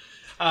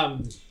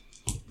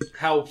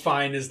 how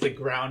fine is the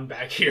ground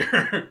back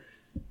here?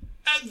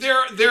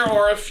 There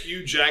are a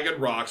few jagged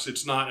rocks.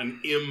 It's not an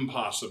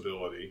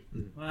impossibility.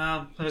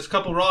 Well, there's a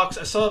couple rocks.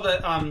 I saw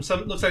that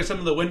looks like some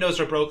of the windows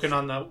are broken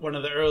on one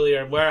of the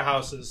earlier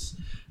warehouses.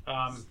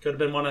 Could have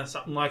been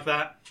something like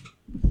that.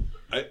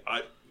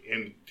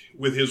 And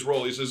with his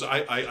role, he says,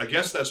 I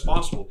guess that's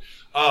possible.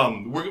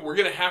 We're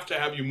going to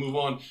have you move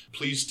on.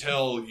 Please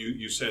tell,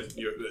 you said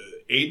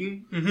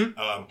Aiden?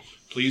 Mm-hmm.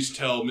 Please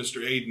tell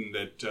Mr. Aiden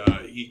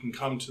that he can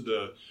come to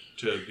the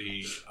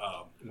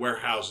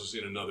warehouses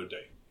in another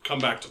day. Come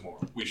back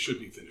tomorrow. We should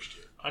be finished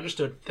here.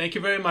 Understood. Thank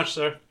you very much,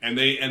 sir. And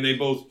they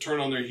both turn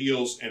on their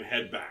heels and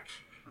head back.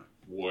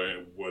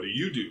 What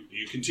do? Do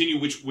you continue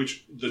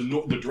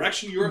the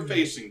direction you're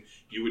facing?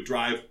 You would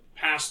drive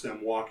past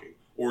them walking,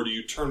 or do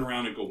you turn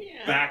around and go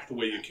back the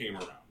way you came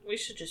around? We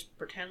should just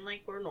pretend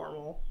like we're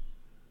normal.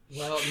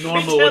 Well,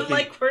 normal would Pretend be.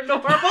 like we're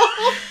normal.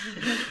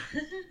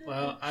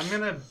 Well, I'm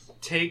gonna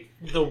take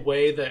the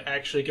way that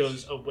actually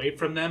goes away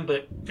from them,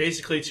 but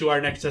basically to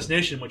our next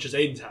destination, which is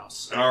Aiden's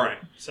house. All right.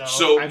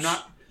 So I'm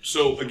not.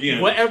 So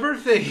again, Whatever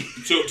thing.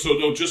 So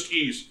no, just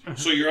ease.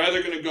 So you're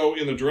either going to go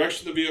in the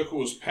direction the vehicle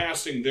was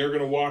passing. They're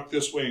going to walk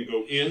this way and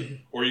go in,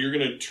 or you're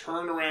going to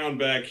turn around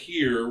back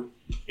here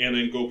and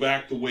then go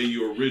back the way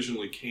you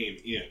originally came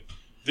in.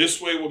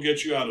 This way will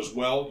get you out as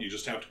well. You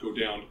just have to go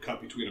down, cut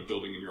between a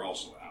building, and you're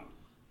also out.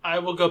 I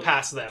will go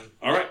past them.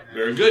 All right,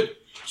 very good.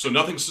 So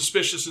nothing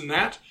suspicious in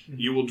that.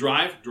 You will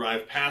drive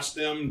past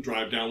them,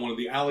 drive down one of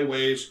the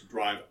alleyways,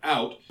 drive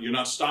out. You're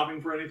not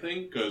stopping for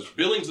anything because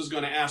Billings is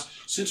going to ask,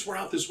 since we're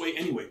out this way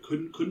anyway,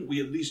 couldn't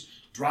we at least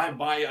drive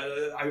by?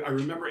 I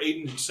remember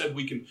Aiden had said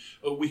we can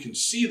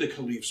see the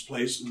Caliph's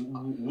place.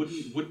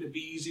 Wouldn't it be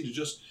easy to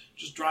just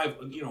drive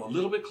a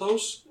little bit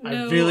close? No,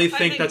 I really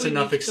think that's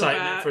enough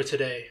excitement for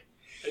today.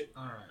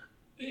 All right.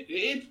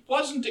 It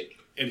wasn't.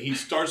 And he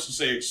starts to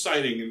say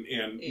exciting,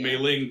 and Mei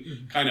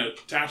Ling kind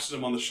of taps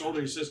him on the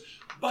shoulder. He says,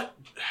 but...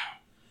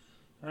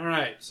 All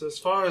right, so as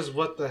far as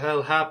what the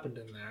hell happened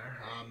in there,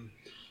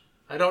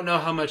 I don't know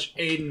how much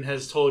Aiden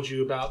has told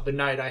you about the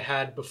night I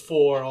had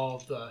before all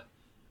of the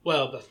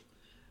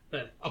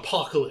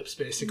apocalypse,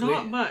 basically.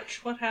 Not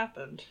much. What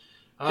happened?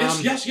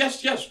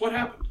 Yes. What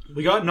happened?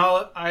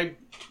 I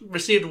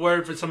received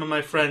word from some of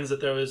my friends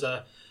that there was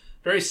a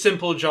very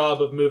simple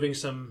job of moving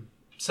some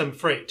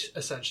freight,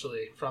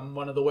 essentially, from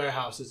one of the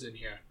warehouses in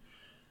here.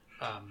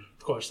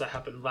 Of course, that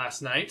happened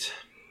last night.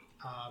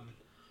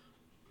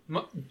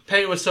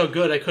 Pay was so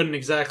good, I couldn't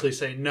exactly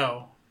say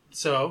no.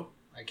 So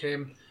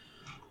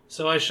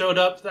I showed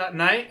up that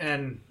night,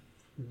 and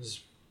there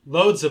was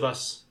loads of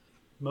us,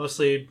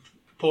 mostly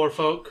poor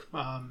folk.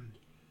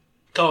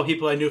 Couple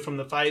people I knew from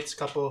the fights,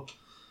 couple...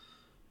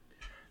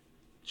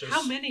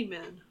 How many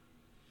men?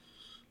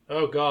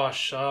 Oh,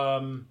 gosh.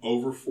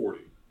 Over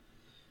 40.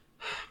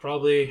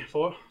 Probably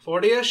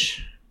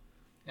 40-ish.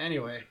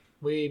 Anyway,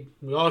 we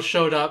all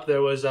showed up.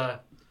 There was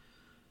a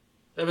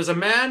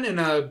man in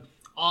a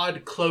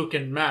odd cloak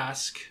and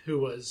mask who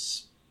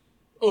was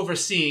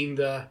overseeing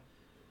the,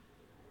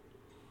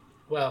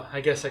 well, I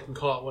guess I can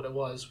call it what it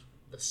was,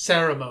 the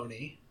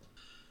ceremony.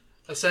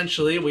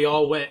 Essentially, we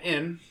all went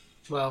in.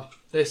 Well,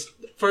 this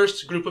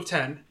first group of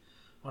 10,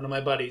 one of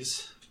my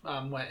buddies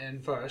went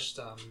in first.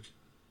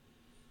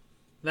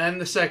 Then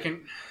the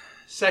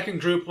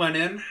second group went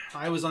in.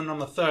 I was on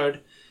the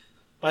third.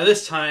 By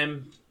this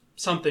time,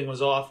 something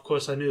was off. Of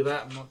course, I knew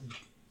that. I'm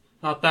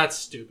not that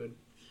stupid.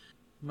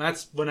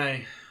 That's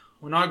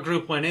when our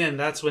group went in,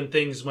 that's when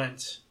things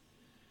went...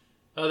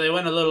 Oh, they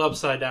went a little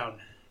upside down.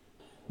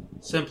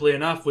 Simply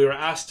enough, we were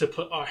asked to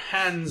put our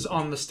hands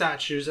on the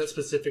statues at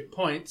specific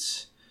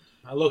points.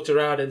 I looked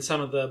around and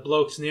some of the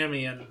blokes near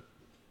me and,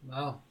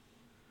 well,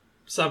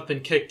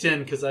 something kicked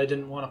in because I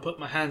didn't want to put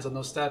my hands on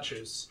those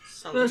statues.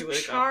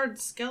 Those charred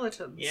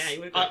skeletons. Yeah, you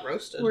would have got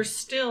roasted. Were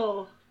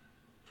still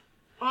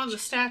on the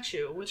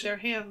statue with their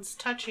hands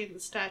touching the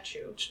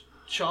statue.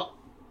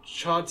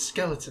 Charred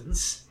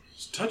skeletons?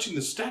 It's touching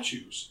the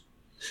statues.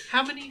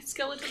 How many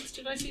skeletons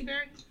did I see,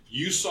 Barry?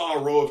 You saw a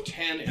row of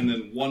 10 and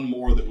then one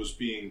more that was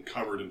being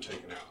covered and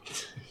taken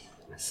out.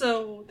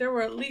 So there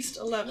were at least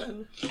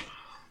 11.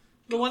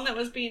 The one that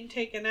was being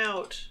taken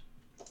out,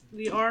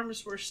 the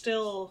arms were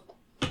still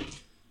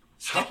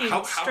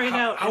sticking straight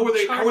out. How were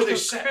they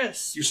set?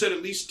 Crisp. You said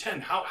at least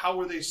 10. How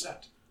were they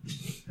set?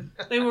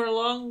 They were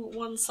along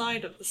one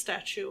side of the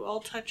statue, all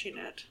touching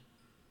it.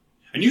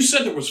 And you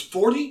said there was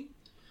 40?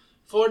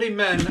 40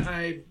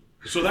 men.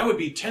 So that would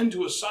be 10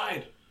 to a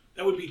side.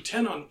 That would be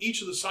 10 on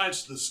each of the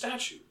sides of the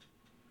statue.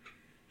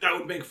 That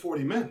would make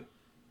 40 men.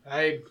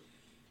 I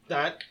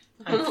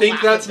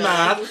think that's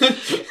math.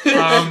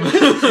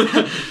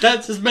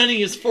 That's as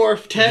many as 4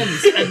 of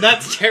 10s, and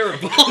that's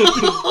terrible.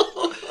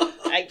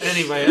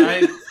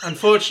 Anyway,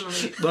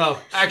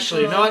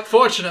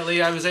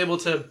 fortunately, I was able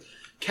to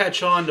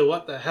catch on to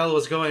what the hell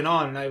was going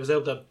on, and I was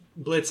able to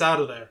blitz out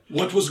of there.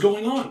 What was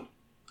going on?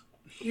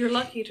 You're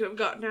lucky to have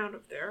gotten out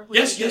of there.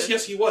 Yes,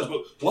 he was.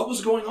 But what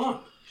was going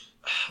on?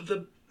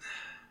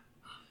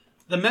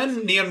 The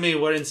men near me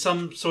were in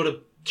some sort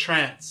of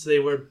trance. They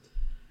would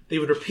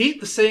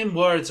repeat the same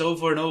words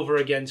over and over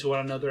again to one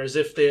another as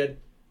if they had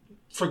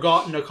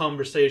forgotten a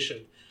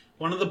conversation.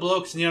 One of the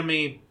blokes near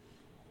me,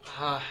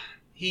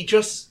 he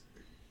just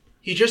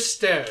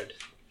stared.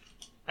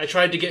 I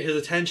tried to get his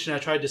attention. I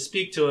tried to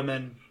speak to him,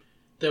 and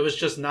there was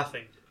just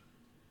nothing.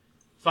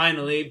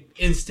 Finally,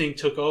 instinct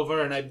took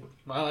over, and I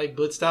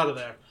blitzed out of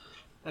there.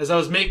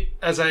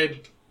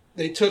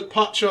 They took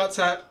pot shots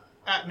at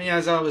me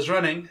as I was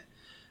running.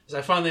 As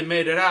I finally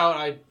made it out,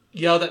 I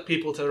yelled at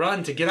people to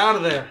run, to get out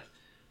of there.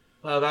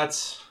 Well,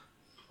 that's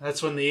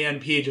when the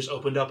ENP just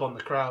opened up on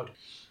the crowd.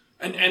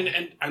 And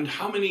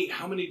how many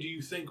do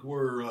you think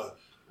were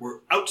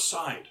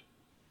outside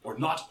or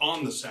not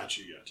on the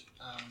statue yet?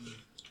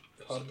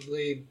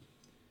 Probably.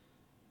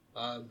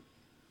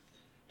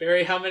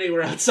 Barry, how many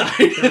were outside?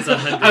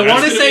 I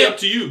want to say up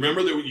to you.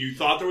 Remember that you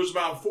thought there was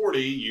about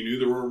 40. You knew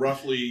there were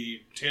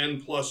roughly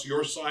 10 plus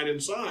your side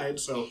inside.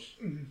 So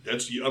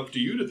that's up to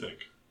you to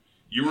think.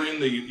 You were in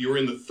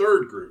the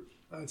third group.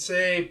 I'd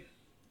say,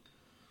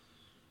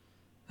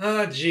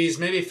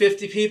 maybe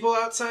 50 people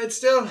outside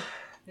still.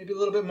 Maybe a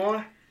little bit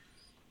more.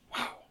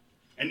 Wow.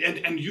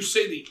 And you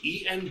say the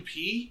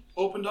ENP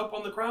opened up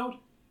on the crowd?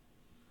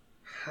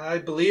 I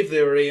believe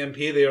they were EMP.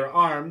 They are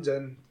armed,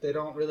 and they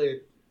don't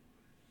really...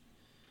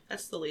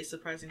 That's the least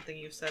surprising thing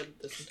you've said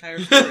this entire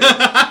story.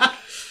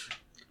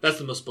 That's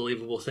the most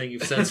believable thing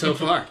you've said so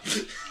far.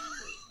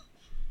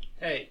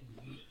 Hey,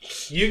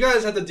 you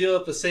guys had to deal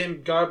with the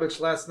same garbage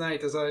last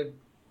night as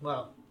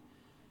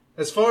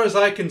as far as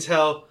I can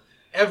tell,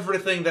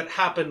 everything that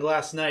happened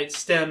last night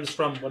stems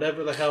from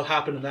whatever the hell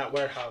happened in that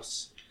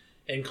warehouse,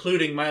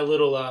 including my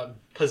little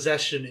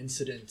possession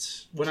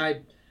incident. When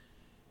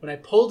I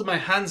pulled my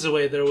hands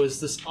away, there was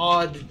this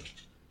odd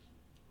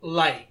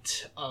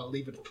light. I'll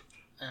leave it.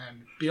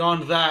 And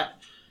beyond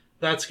that,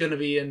 that's going to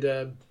be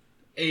into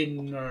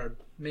Aiden or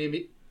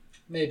maybe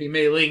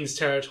Mei Ling's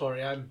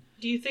territory.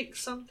 Do you think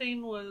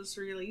something was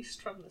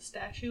released from the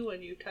statue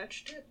when you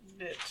touched it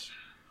and it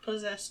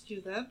possessed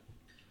you then?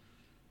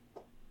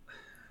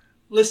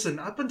 Listen,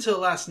 up until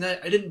last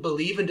night, I didn't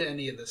believe into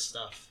any of this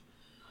stuff.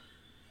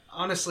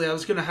 Honestly, I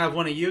was going to have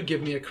one of you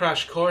give me a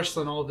crash course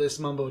on all this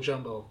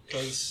mumbo-jumbo,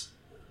 because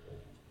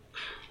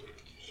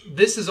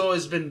this has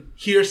always been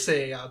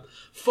hearsay,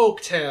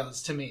 folk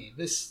tales to me.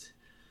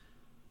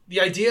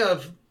 The idea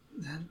of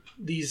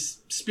these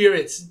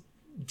spirits,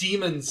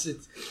 demons,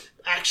 it's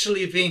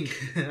actually being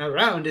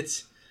around,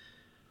 it's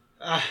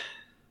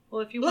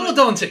well, if you a little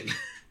daunting.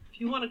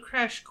 If you want a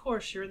crash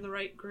course, you're in the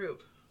right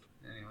group.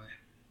 Anyway.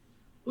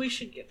 We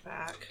should get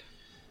back.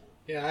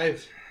 Yeah,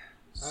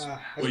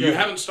 you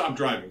haven't stopped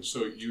driving,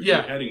 so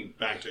you're heading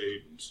back to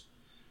Aiden's.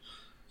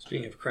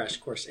 Speaking of crash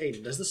course,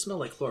 Aiden, does this smell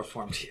like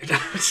chloroform to you?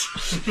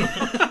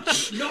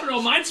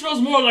 No, mine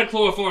smells more like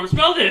chloroform.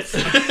 Smell this.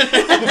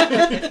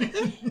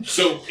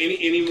 So,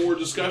 any more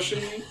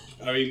discussion?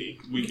 I mean,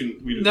 we can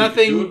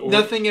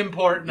nothing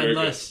important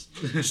unless.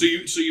 So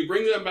you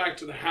bring them back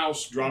to the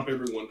house, drop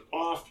everyone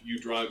off. You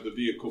drive the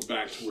vehicle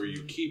back to where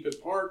you keep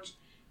it parked,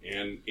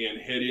 and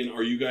head in.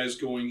 Are you guys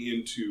going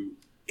into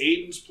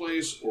Aiden's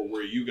place or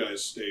where you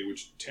guys stay,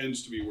 which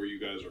tends to be where you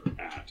guys are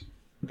at?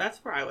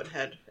 That's where I would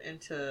head,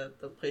 into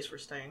the place we're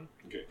staying.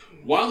 Okay.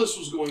 While this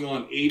was going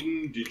on,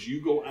 Aiden, did you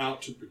go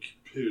out to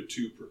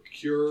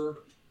procure?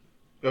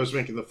 I was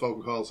making the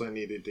phone calls I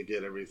needed to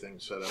get everything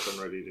set up and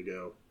ready to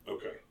go.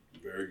 Okay.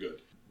 Very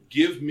good.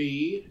 Give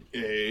me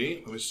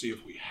let me see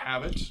if we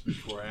have it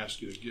before I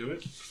ask you to give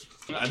it.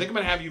 I think I'm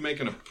going to have you make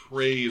an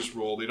appraise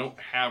roll. They don't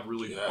have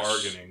really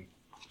bargaining.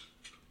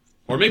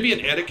 Or maybe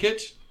an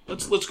etiquette.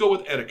 Let's go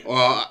with etiquette.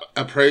 Well,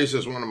 appraise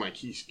is one of my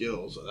key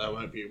skills, so that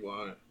might be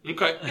why.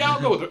 Okay. Yeah,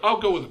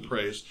 I'll go with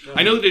appraise.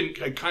 I know that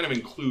it kind of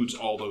includes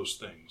all those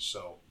things,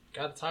 so.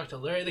 Got to talk to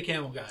Larry the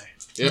camel guy.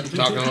 Yep,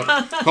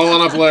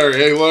 calling up Larry.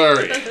 Hey,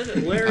 Larry.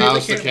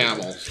 How's the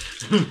camels?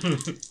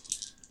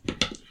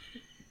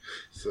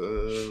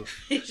 So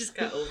He just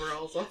got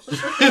overalls on.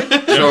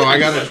 So I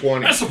got a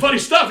 20. That's some funny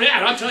stuff,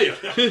 man, I'll tell you.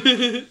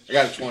 I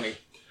got a 20.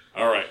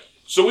 All right.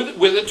 So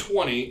with a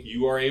 20,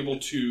 you are able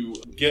to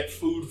get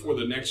food for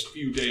the next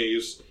few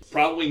days.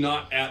 Probably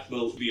not at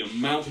the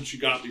amount that you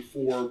got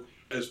before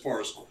as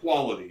far as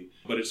quality,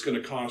 but it's going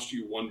to cost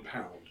you £1.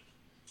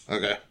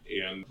 Okay.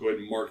 And go ahead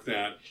and mark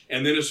that.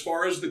 And then as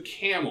far as the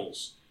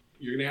camels,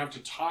 you're going to have to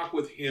talk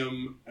with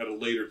him at a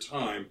later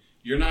time.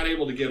 You're not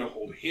able to get a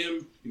hold of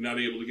him. You're not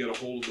able to get a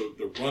hold of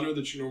the runner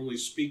that you normally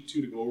speak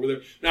to go over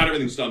there. Not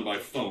everything's done by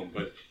phone,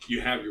 but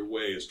you have your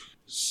ways.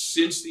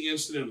 Since the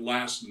incident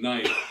last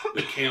night,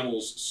 the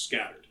camels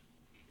scattered.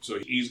 So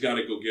he's got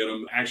to go get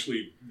them.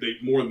 Actually,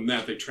 more than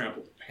that, they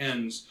trampled the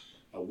pens.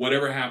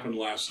 Whatever happened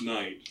last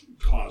night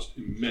caused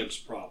immense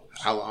problems.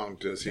 How long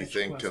does he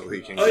think till he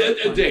can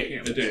get a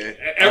day.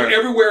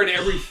 Everywhere and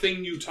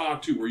everything you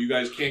talk to where you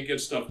guys can't get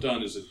stuff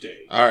done is a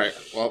day. All right.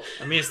 Well,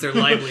 I mean, it's their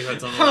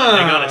livelihoods on the line.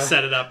 They gotta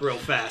set it up real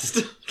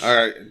fast. All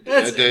right.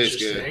 That's a day's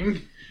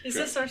good. Is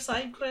this our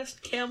side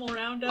quest, Camel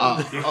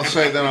Roundup? I'll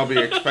say then I'll be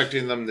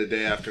expecting them the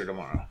day after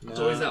tomorrow. There's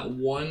always that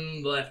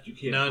one left you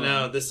can't find.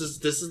 No. This is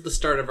the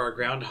start of our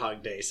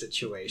Groundhog Day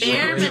situation.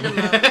 Bare minimum,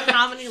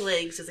 how many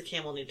legs does a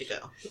camel need to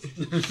go?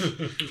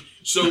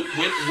 So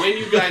when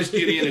you guys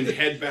get in and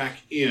head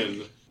back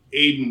in,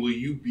 Aiden, will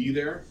you be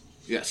there?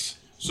 Yes.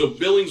 So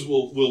Billings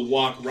will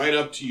walk right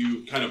up to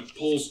you, kind of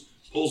pulls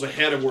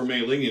ahead of where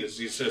Mei Ling is.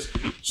 He says,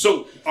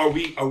 "So are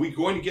we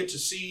going to get to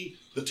see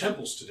the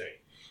temples today?"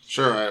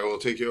 Sure, I will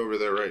take you over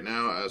there right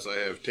now as I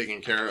have taken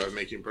care of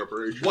making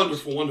preparations.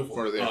 Wonderful.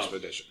 For the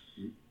expedition.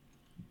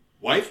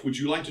 Wife, would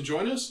you like to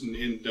join us?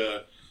 And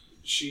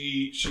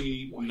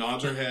she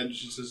nods her head.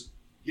 She says,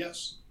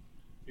 yes.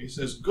 And he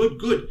says,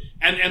 good.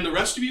 And the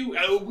rest of you,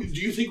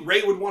 do you think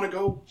Ray would want to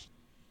go?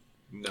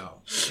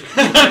 No.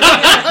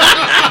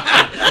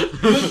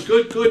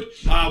 Good.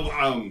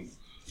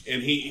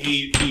 And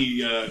he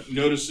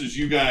notices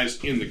you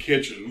guys in the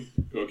kitchen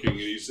cooking, and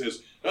he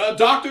says,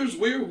 "Doctors,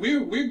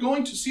 we're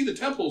going to see the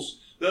temples,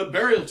 the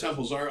burial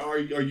temples. Are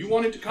you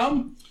wanting to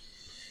come?"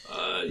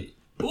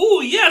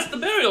 Oh yes, the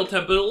burial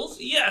temples.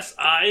 Yes,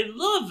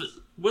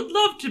 would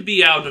love to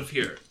be out of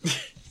here.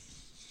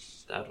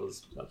 That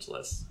was much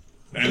less.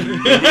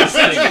 And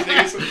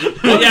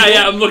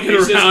yeah, I'm looking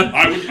around.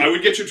 Says, I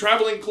would get your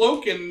traveling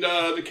cloak and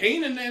the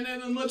cane,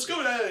 and let's go.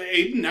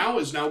 Aiden, now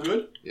is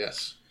good.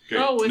 Yes.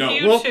 Okay. Oh, with no.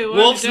 you two.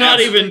 Wolf's not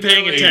Absolutely even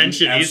paying not.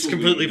 attention. He's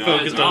Absolutely completely not.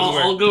 focused on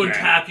his I'll work. go and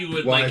tap you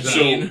with Why my is that? So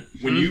cane.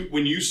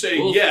 when you say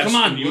Wolf, yes, come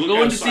on, and you we're look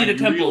going to see outside, the you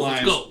temple.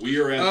 Let's realize go. we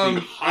are at the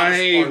hottest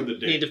I part of the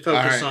day. need to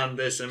focus Alright. on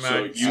this and So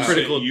my you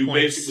critical say, you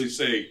points. basically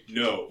say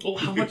no. Oh,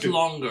 how much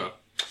longer?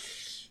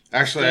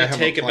 Actually, Gonna I have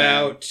take a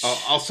plan. about,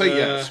 I'll say uh,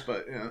 yes,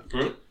 but yeah.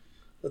 Huh?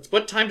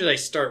 What time did I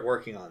start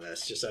working on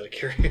this? Just out of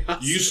curiosity.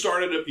 You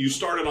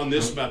started on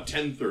this about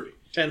 10:30.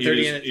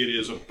 10:30 It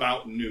is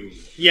about noon.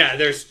 Yeah,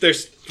 there's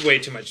way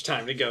too much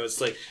time to go.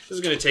 It's like, this is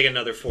going to take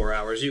another 4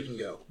 hours. You can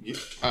go.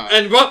 Uh,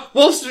 And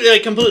Wolf's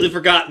like completely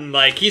forgotten.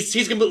 Like he's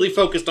completely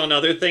focused on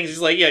other things. He's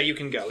like, yeah, you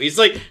can go. He's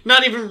like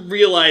not even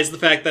realized the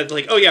fact that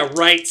like, oh yeah,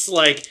 Wright's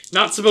like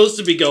not supposed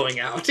to be going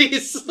out.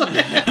 He's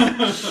like,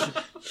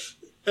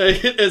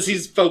 as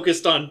he's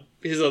focused on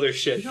his other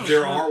shit.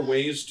 There are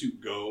ways to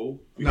go.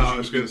 No, I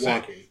was going to say.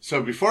 walking.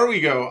 So before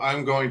we go,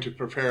 I'm going to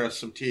prepare us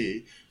some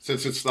tea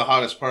since it's the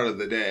hottest part of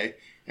the day,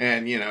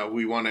 and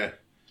we want to.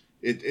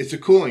 It's a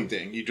cooling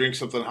thing. You drink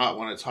something hot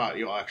when it's hot,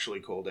 you'll actually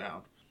cool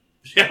down.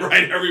 Yeah,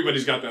 right.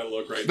 Everybody's got that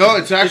look, right? No,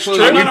 it's actually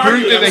I'm we not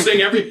proved arguing. I'm it.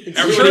 saying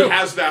everybody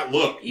has that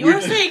look. You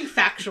are saying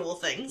factual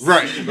things.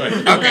 Right. Right.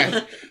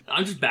 Okay.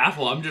 I'm just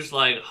baffled. I'm just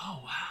like, oh,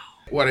 wow.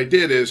 What I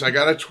did is I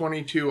got a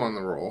 22 on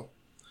the roll,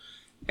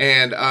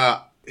 and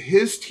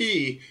his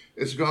tea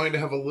is going to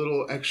have a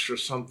little extra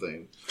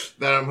something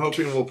that I'm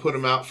hoping will put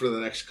him out for the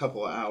next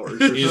couple of hours.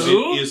 Or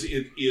so. Is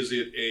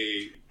it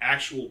a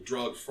actual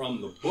drug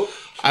from the book?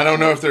 I don't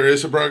know if there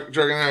is a drug in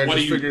there. I What just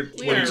do you- figured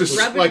We are just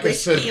rubbing like a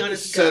whiskey on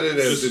his sedative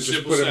guts. to Just a just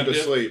simple put him to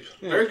sedative? sleep.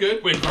 Very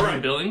good. Wait, All all right.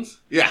 right. Billings?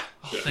 Yeah.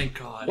 Oh, thank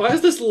God. Why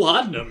is this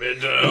laudanum in?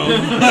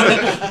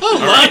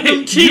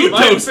 Laudanum tea. You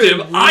dosed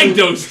him. I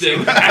dosed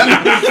him.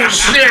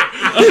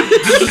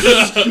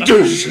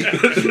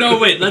 No,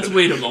 wait. Let's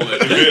wait a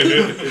moment.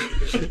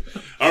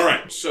 All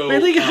right. So,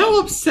 Like, how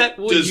upset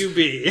would does- you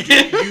be?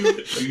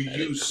 do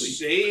you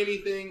say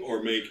anything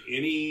or make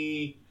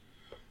any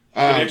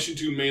connection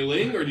to Mei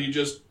Ling, or do you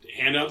just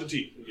hand out the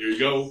tea? Here you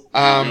go. Here you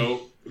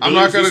go. I'm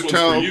not Billings, going to this one's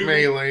tell for you.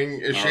 Mei Ling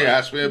if All she right.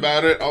 asks me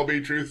about it. I'll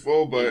be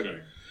truthful, but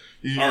Okay.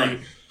 All right.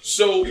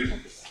 So,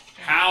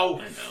 how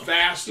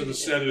fast of a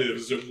sedative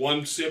is it?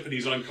 One sip and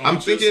he's unconscious. I'm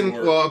thinking.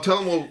 or- Well, I'll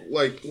tell him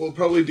we'll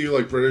probably do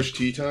like British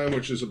tea time,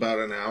 which is about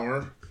an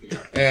hour.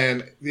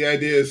 And the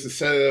idea is the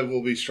sedative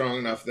will be strong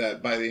enough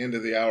that by the end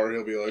of the hour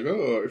he'll be like,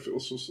 "Oh, I feel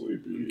so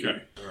sleepy."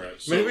 Okay. All right.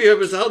 So, Maybe I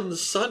was out in the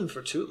sun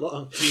for too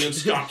long. tea and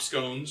scop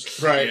scones.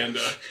 Right. And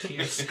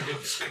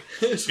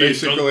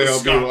Basically,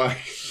 I'll be like,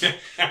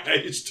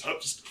 it's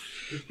tough. So-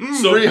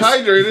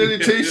 rehydrated.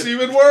 It tastes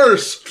even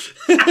worse.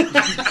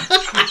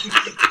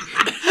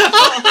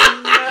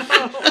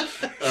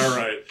 All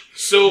right.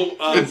 So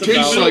It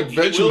tastes we'll- like we'll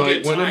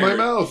Vegemite get went in my tired.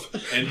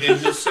 mouth. And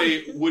we'll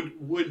say, would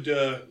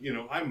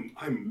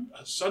I'm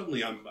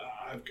suddenly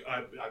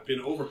I've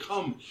been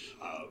overcome.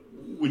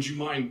 Would you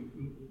mind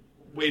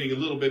waiting a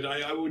little bit?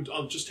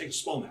 I'll just take a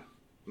small nap.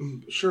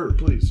 Sure,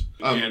 please.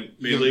 And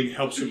Mei Ling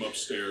helps him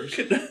upstairs.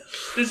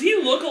 Does he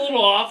look a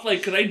little off?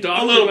 Like, could I A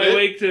doctor little my bit.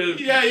 way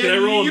to... Yeah, Can I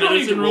roll a you don't need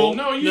medicine to roll? roll.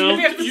 No,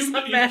 you some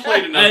played enough.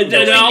 And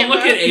I'll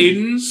look at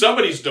Aiden.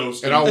 Somebody's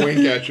dosed And him. I'll wink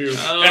at you.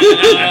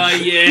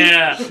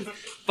 Yeah.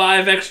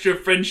 5 extra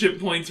friendship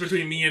points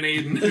between me and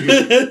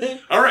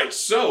Aiden. All right,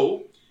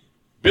 so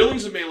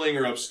Billings and Mei Ling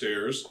are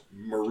upstairs.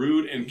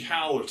 Marud and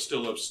Cal are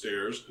still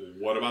upstairs.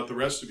 What about the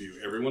rest of you?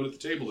 Everyone at the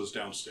table is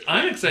downstairs.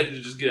 I'm excited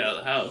to just get out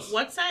of the house.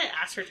 Once I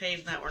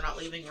ascertain that we're not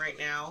leaving right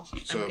now,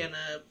 So- I'm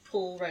gonna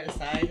pull right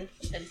aside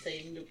and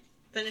say to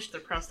finish the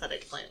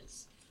prosthetic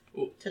plans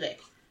today.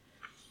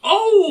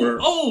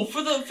 Oh,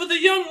 for the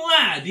young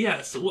lad.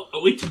 Yes.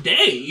 Wait,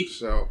 today?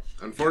 So,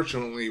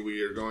 unfortunately,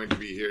 we are going to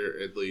be here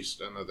at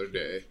least another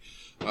day.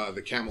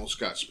 The camels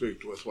got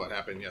spooked with what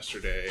happened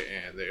yesterday,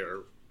 and they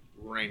are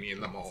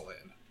reining them all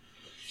in.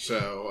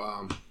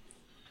 So,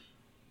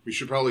 we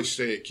should probably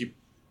keep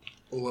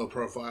a low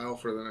profile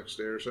for the next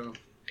day or so.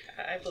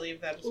 I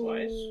believe that is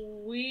wise.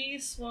 We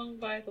swung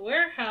by the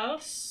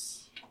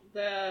warehouse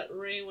that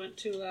Ray went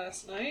to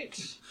last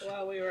night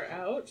while we were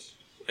out.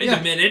 Wait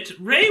a minute.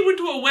 Ray went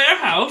to a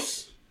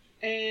warehouse.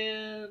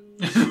 And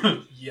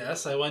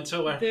Yes, I went to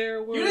a warehouse.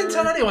 there were You didn't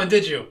tell anyone,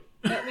 did you?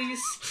 at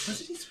least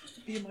Wasn't he supposed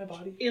to be in my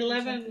body?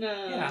 11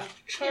 Yeah.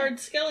 charred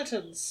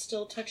skeletons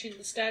still touching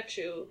the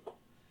statue.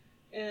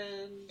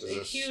 And Is a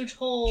this- huge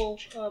hole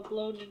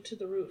blown into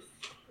the roof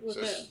with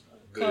Is this it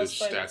the caused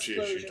by an statue she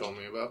explosion. told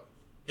me about?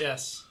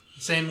 Yes.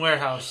 Same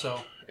warehouse,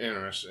 so.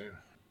 Interesting.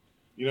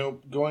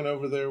 Going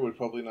over there would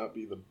probably not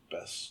be the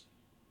best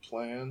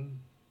plan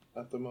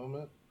at the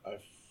moment.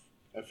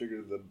 I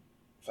figured the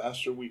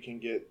faster we can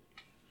get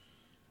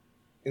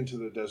into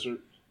the desert,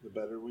 the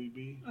better we'd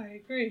be. I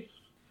agree.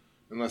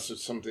 Unless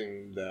it's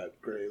something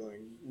that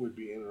Grayling would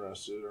be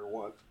interested or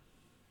want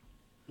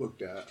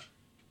looked at.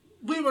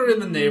 We were in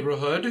the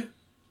neighborhood.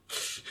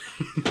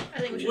 I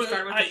think we should Well,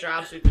 start with I- the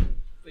jobs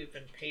we've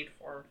been paid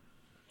for.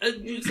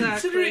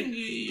 Considering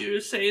you're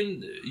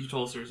saying you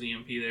told us there was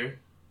EMP there.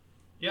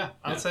 Yeah,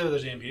 I'd say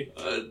there's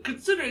EMP.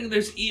 Considering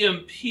there's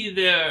EMP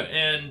there,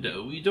 and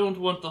we don't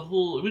want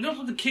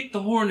to kick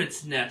the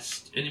hornet's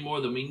nest any more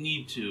than we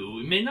need to.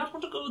 We may not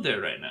want to go there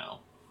right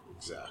now.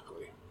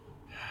 Exactly.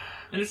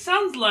 And it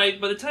sounds like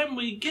by the time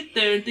we get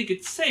there and think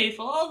it's safe,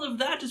 all of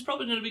that is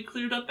probably going to be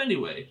cleared up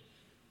anyway.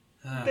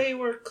 They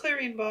were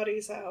clearing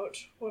bodies out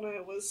when I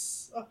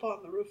was up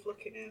on the roof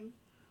looking in.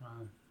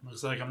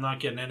 Looks like I'm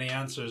not getting any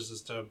answers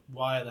as to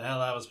why the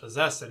hell I was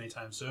possessed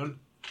anytime soon.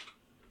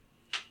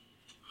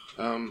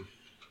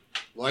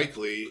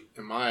 Likely,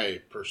 in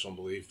my personal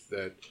belief,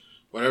 that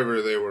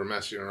whatever they were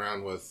messing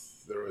around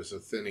with, there was a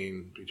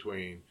thinning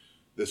between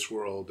this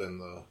world and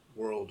the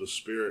world of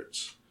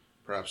spirits.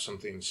 Perhaps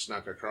something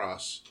snuck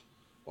across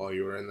while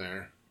you were in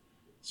there.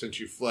 Since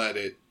you fled,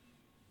 it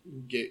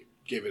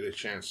gave it a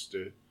chance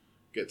to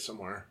get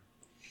somewhere.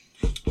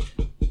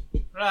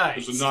 Right.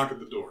 There's a knock at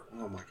the door.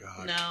 Oh my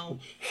god. No.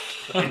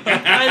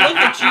 I look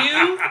at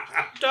you,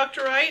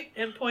 Dr. Wright,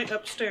 and point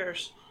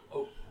upstairs.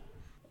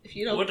 If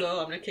you don't go,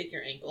 I'm going to kick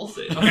your ankle.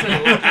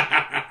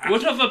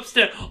 What of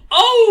upstairs?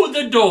 Oh,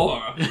 the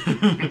door!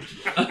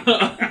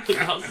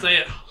 I'll say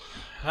it.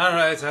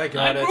 Alright, I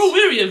got it. I grow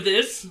weary of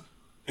this.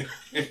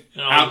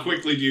 How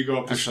quickly do you go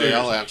up the Actually,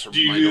 stairs? I'll answer do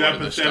you my do door that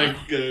this pathetic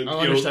time.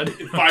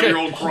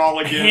 5-year-old crawl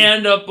again?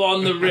 Hand up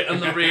on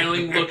the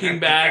railing, looking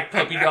back,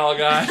 puppy dog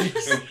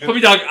eyes. Puppy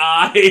dog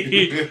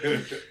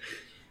eye.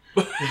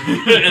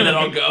 And then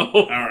I'll go.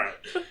 All right.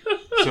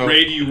 So,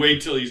 Ray, do you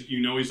wait till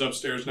he's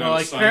upstairs now?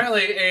 Well,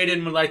 apparently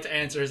Aiden would like to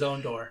answer his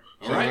own door.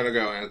 so I'm going to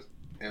go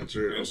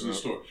answer the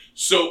store.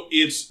 So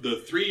it's the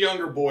 3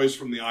 younger boys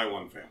from the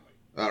Iwan family.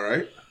 All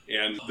right.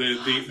 And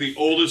the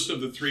oldest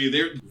of the 3,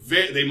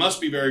 they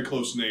must be very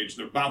close in age.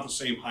 They're about the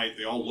same height.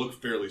 They all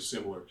look fairly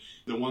similar.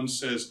 The one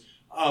says,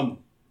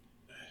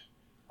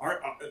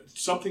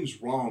 something's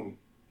wrong.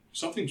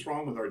 Something's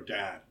wrong with our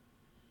dad.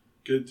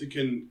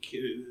 Can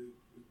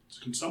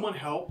someone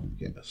help?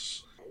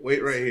 Yes.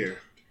 Wait right here.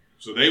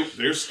 So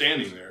they're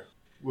standing there.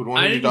 Would one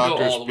I of you didn't go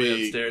doctors all the way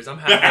be... upstairs. I'm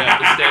halfway up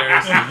the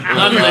stairs.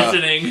 I'm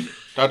listening.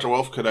 Dr.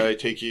 Wolf, could I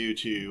take you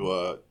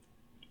to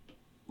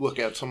look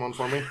at someone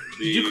for me?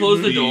 Did you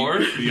close the door?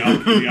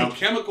 The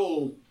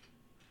alchemical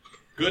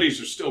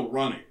goodies are still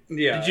running.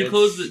 Yeah. Did you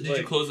close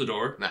the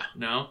door? Nah.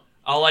 No.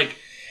 I'll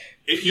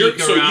If peek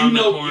so around you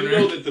the know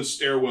corner. that the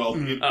stairwell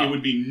it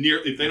would be near.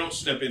 If they don't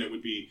step in, it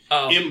would be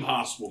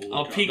impossible to look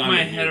I'll up. peek Not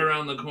my even head you.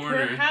 around the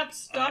corner.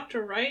 Perhaps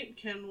Dr. Wright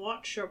can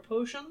watch your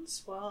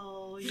potions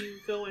while you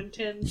go and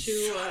tend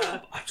to...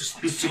 I'm just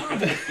like, son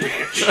of a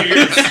bitch.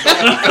 Cheers.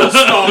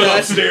 Stall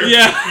upstairs.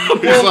 Yeah.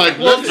 He's like,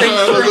 let's thinks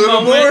have a for a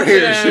little moment more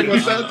here. See and-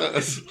 what that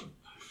does.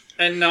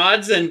 and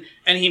nods and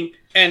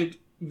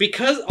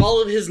because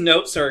all of his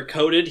notes are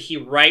coded, he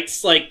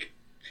writes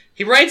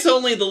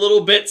only the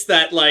little bits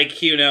that Wright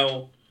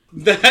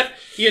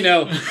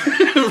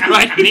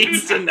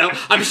needs to know.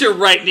 I'm sure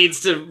Wright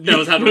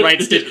knows how to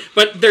write stitch,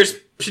 but there's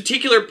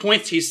particular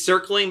points he's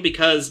circling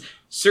because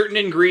certain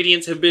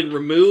ingredients have been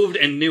removed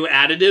and new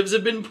additives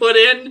have been put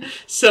in,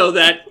 so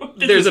that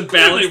there's a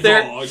balance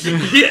there.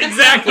 Yeah,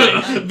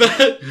 exactly.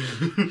 But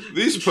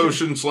These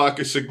potions lack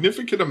a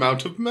significant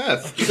amount of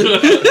meth.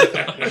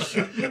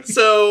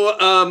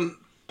 so,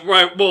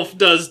 Right, Wolf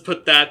does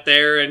put that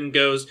there and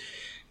goes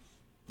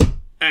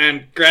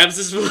and grabs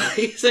his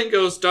valise and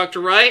goes, Dr.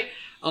 Wright,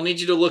 I'll need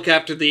you to look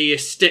after the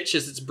stitch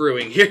as it's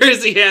brewing.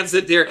 Here's the hands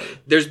that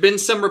there's been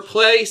some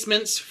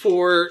replacements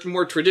for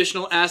more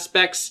traditional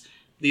aspects.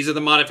 These are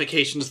the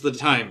modifications of the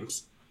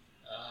times.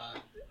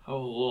 A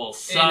little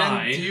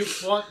sigh. Aiden, do you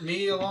want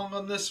me along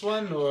on this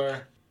one,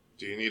 or...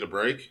 Do you need a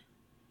break?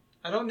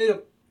 I don't need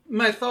a...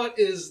 My thought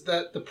is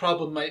that the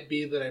problem might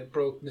be that I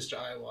broke Mr.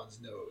 Iwan's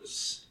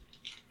nose.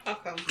 How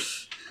come?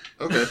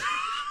 Okay.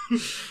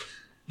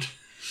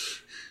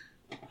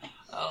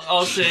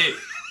 I'll say,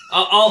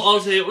 well,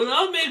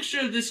 I'll make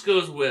sure this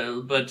goes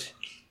well, but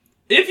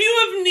if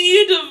you have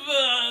need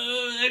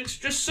of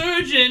extra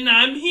surgeon,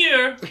 I'm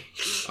here.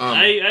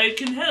 I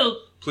can help.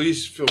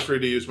 Please feel free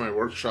to use my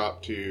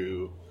workshop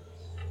to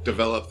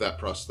develop that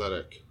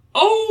prosthetic.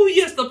 Oh,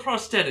 yes, the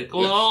prosthetic.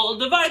 Well, Yes. I'll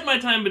divide my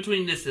time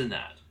between this and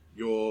that.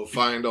 You'll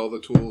find all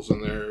the tools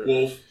in there.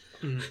 Wolf.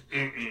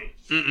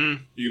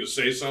 Mm-mm. You gonna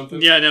say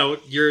something? Yeah, no,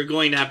 you're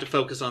going to have to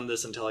focus on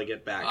this until I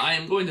get back. I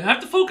am going to have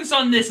to focus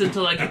on this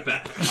until I get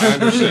back. I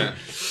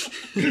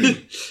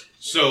understand.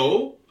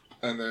 So,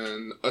 And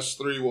then us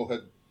 3 will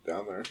head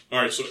down there.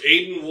 all right. So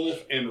Aiden,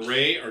 Wolf, and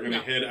Ray are gonna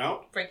head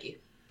out. Frankie.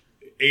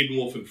 Aiden,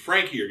 Wolf, and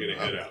Frankie are gonna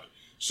head out.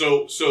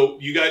 So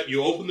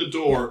you open the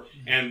door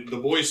and the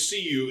boys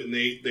see you and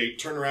they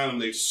turn around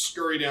and they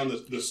scurry down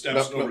the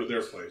steps No, over to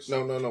their place.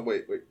 No,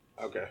 wait.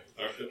 Okay.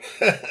 All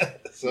right.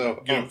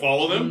 So, You gonna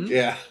follow them?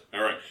 yeah.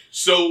 All right.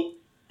 So,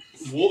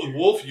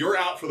 Wolf, you're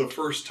out for the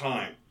first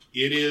time.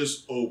 It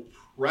is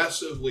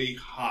oppressively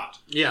hot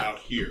out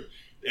here.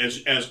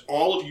 As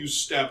all of you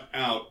step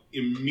out,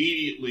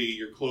 immediately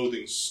your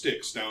clothing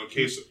sticks. Now, in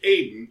case of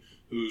Aiden,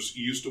 who's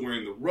used to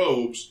wearing the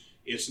robes,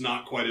 it's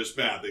not quite as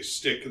bad. They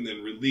stick and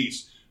then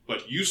release.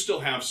 But you still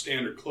have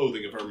standard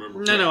clothing, if I remember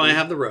correctly. No, I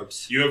have the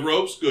ropes. You have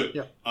robes? Good.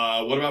 Yep.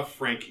 What about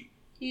Frankie?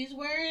 He's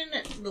wearing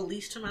the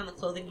least amount of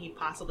clothing he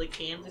possibly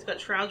can. He's got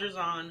trousers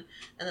on,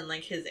 and then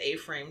like his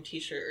A-frame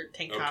T-shirt,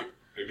 tank top.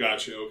 I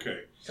gotcha.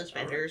 Okay.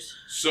 Suspenders.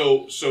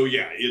 Right. So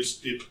yeah,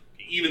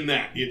 even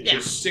that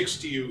just sticks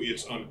to you.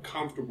 It's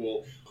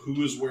uncomfortable.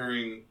 Who is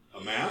wearing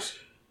a mask?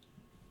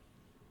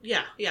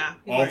 Yeah.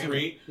 All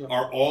three?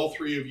 Are all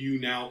three of you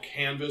now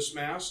canvas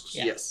masks?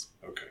 Yeah. Yes.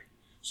 Okay.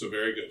 So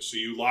very good. So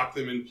you lock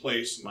them in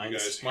place. And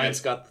Mine's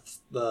got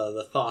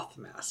the Thoth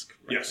mask.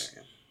 Right. Yes.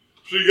 There, yeah.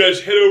 So you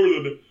guys head over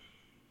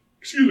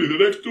to the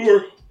next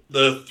door.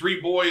 The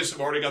three boys have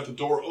already got the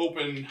door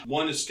open.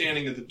 One is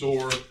standing at the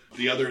door.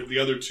 The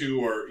other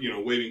two are,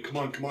 waving, come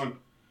on.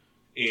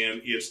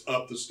 And it's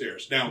up the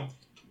stairs. Now,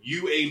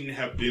 you, Aiden,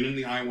 have been in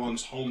the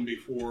Iwan's home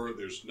before.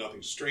 There's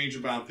nothing strange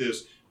about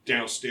this.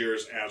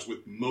 Downstairs, as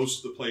with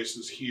most of the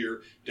places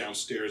here,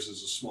 downstairs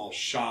is a small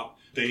shop.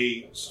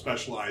 They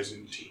specialize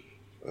in tea.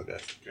 Okay.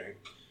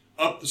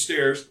 Up the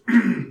stairs,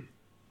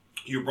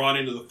 you're brought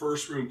into the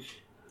first room.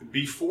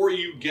 Before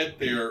you get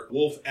there,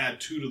 Wolf, add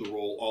 2 to the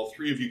roll. All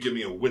 3 of you give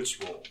me a wits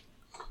roll.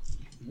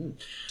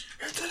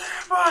 It's an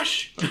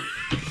ambush!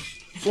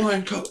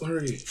 Flying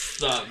cutlery.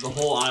 The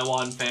whole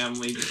Iwan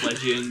family just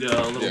let you into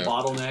a little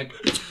bottleneck.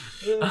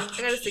 I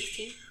got a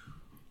 16.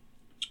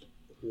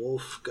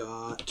 Wolf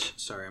got...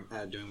 Sorry,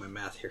 I'm doing my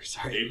math here.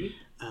 Sorry.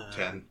 Aiden?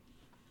 10.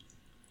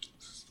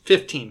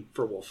 15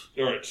 for Wolf.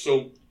 All right,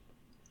 so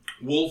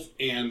Wolf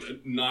and...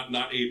 Not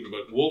Aiden,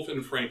 but Wolf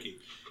and Frankie.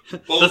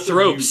 The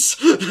throats.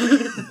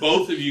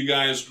 Both of you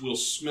guys will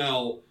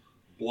smell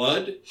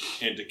blood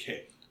and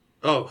decay.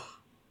 Oh.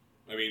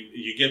 I mean,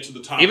 you get to the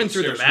top even of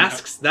the through the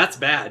masks? That's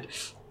bad.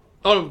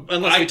 Oh,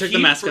 unless we took the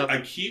mask off. I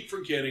keep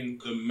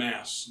forgetting the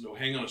mask. No,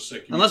 hang on a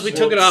second. Unless we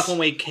took it off when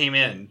we came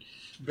in.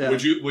 Yeah.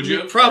 Would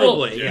you?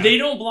 Probably. Well, they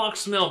don't block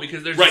smell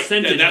because there's a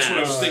scented that's mask.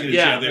 What I was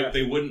thinking.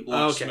 They wouldn't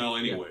block smell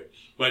anyway. Yeah.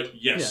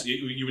 But yes,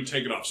 you would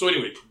take it off. So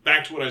anyway,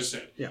 back to what I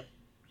said. Yeah.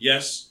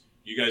 Yes,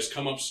 you guys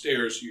come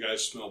upstairs. You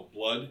guys smell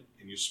blood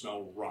and you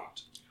smell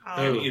rot.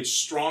 And it's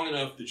strong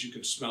enough that you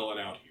can smell it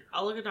out here.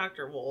 I'll look at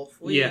Dr. Wolf.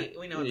 We know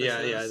what this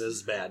is. Yeah, this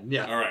is bad.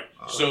 Yeah. All right.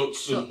 So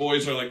the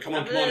boys are like, come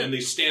on, and they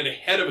stand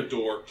ahead of a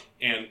door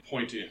and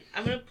point in.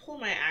 I'm going to pull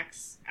my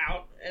axe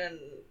out and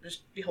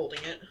just be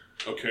holding it.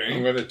 Okay.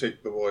 I'm going to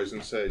take the boys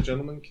and say,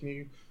 gentlemen, can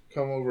you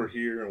come over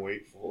here and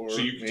wait for So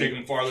you can take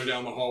them farther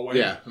down the hallway?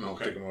 Yeah, and I'll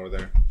take them over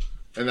there.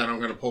 And then I'm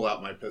going to pull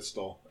out my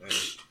pistol and...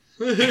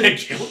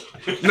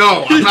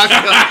 No, I'm not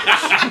going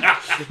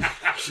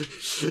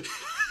to...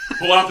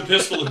 Pull out the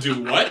pistol and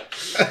do what?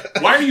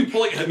 Why are you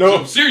pulling?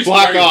 No, seriously.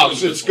 Black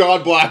Ops. It's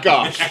God Black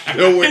Ops.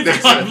 No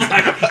witnesses.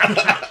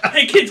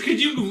 Hey kids, could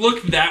you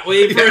look that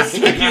way for a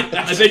second?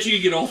 I bet you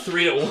could get all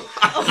 3 at once.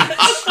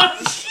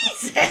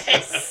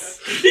 Jesus!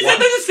 He said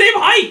they're the same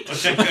height.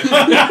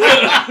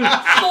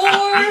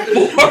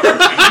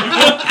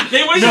 4.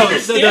 They wouldn't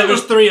understand. There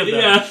was 3 of them.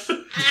 Yeah.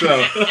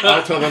 So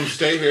I'll tell them,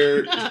 stay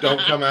here. Don't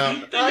come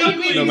out.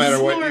 No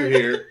matter what you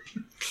hear.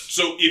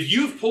 So if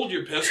you've pulled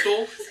your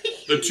pistol,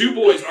 the 2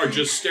 boys are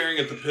just staring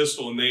at the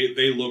pistol and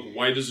they look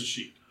white as a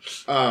sheet.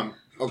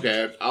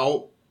 Okay,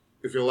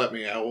 if you'll let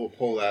me, I will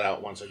pull that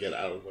out once I get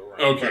out of the room.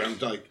 Okay. But I'm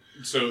like,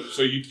 so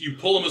you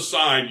pull them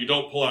aside, you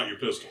don't pull out your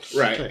pistol.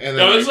 Right. And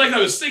then it's like I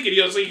was thinking,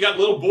 it's like you got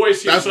little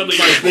boys here, suddenly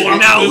you pull out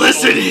now the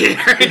listen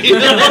pistol.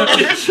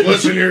 here.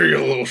 Listen here, you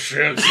little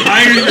shit.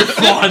 Hire your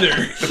father.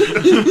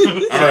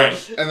 All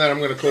right. And then I'm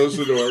going to close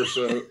the door,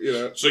 so,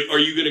 So are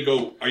you going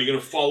to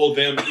follow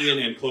them in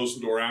and close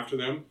the door after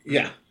them?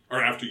 Yeah.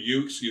 Or after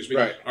you, excuse me.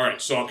 Right. All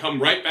right, so I'll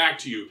come right back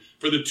to you.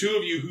 For the 2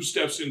 of you, who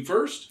steps in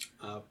first?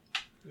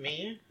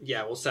 Me?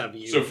 Yeah, we'll stab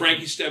you. So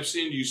Frankie steps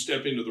in. You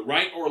step into the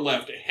right or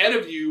left. Ahead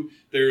of you,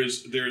 there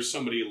is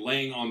somebody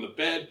laying on the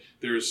bed.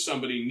 There is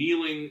somebody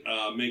kneeling,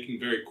 making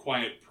very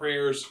quiet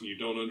prayers. You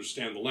don't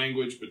understand the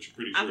language, but you're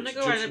pretty sure I'm going to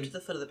go right up to the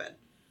foot of the bed.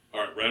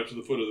 All right, right up to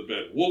the foot of the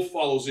bed. Wolf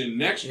follows in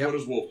next. Yep. What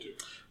does Wolf do?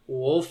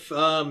 Wolf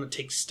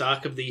takes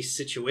stock of the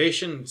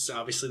situation. It's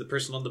obviously the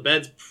person on the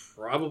bed's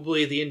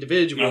probably the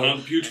individual.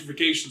 The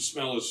putrefaction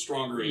smell is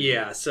stronger.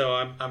 Yeah, so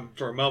I'm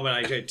for a moment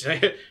I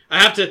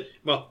have to.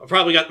 Well, I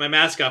probably got my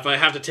mask off. I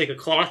have to take a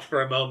cloth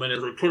for a moment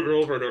as I put it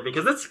over there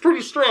because that's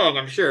pretty strong.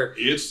 I'm sure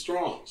it's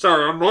strong.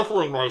 Sorry, I'm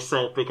muffling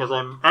myself because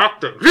I'm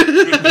acting.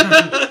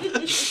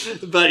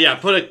 But yeah,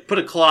 put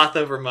a cloth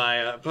over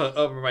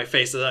my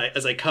face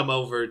as I come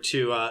over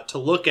to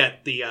look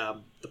at the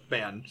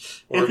man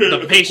or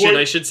the patient,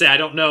 I should say. I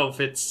don't know if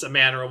it's a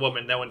man or a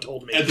woman. No one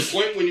told me. At the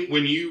point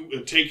when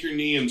you take your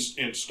knee and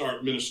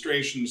start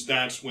ministrations,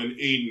 that's when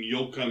Aiden,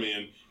 you'll come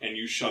in and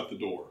you shut the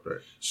door. Right.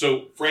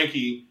 So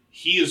Frankie,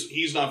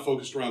 he's not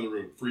focused around the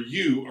room. For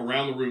you,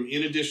 around the room,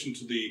 in addition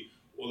to the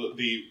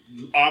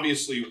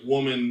obviously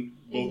woman,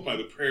 both by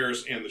the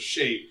prayers and the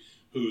shape,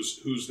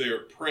 who's there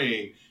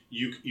praying,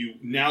 you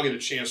now get a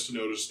chance to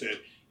notice that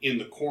in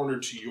the corner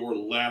to your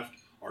left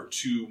are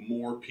 2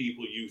 more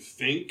people you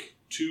think.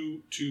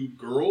 Two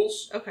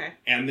girls. Okay.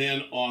 And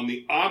then on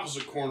the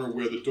opposite corner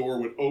where the door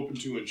would open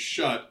to and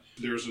shut,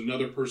 there's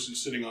another person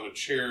sitting on a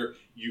chair.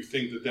 You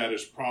think that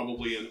is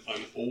probably an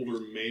older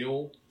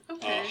male,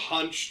 okay.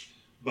 Hunched,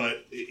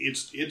 but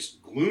it's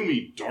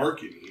gloomy,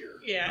 dark in here.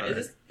 Yeah. Right.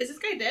 Is this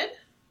guy dead?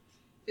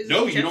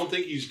 No, you don't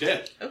think he's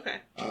dead. Okay.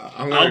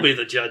 I'll be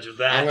the judge of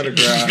that. I'm going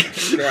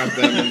to grab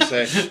them and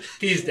say,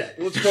 He's dead.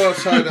 let's go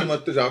outside and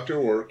let the doctor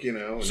work,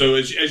 And So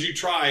as you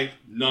try,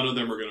 none of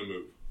them are going to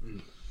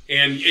move.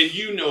 And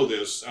you know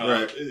this.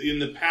 Right. In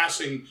the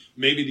passing,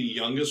 maybe the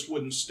youngest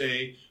wouldn't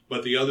stay,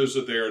 but the others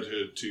are there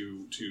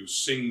to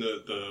sing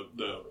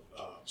the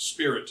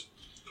spirit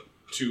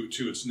to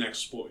its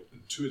next point.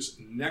 To its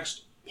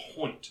next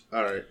point.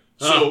 All right.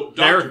 So,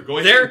 Doctor, go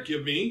ahead and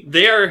give me.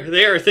 They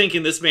are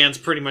thinking this man's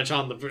pretty much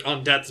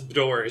on death's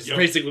door. Is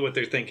basically what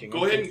they're thinking.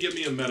 Go ahead and give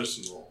me a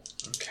medicine roll.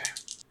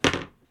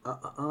 Okay.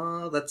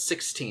 That's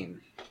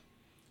 16.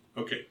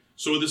 Okay.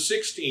 So with the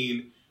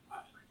 16,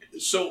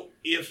 so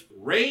if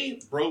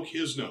Ray broke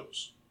his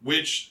nose,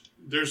 which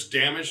there's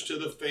damage to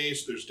the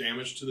face, there's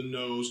damage to the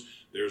nose,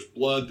 there's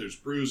blood, there's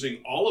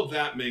bruising, all of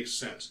that makes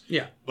sense.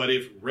 Yeah. But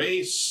if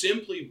Ray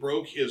simply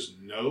broke his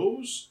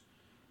nose,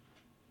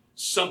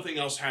 something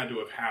else had to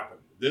have happened.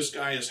 This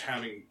guy is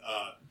having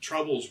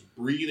troubles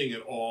breathing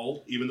at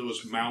all, even though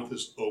his mouth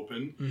is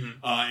open.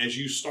 Mm-hmm. As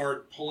you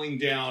start pulling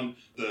down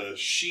the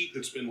sheet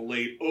that's been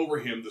laid over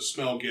him, the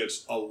smell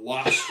gets a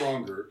lot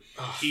stronger.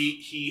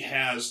 He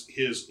has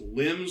his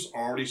limbs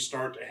already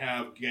start to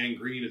have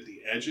gangrene at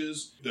the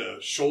edges. The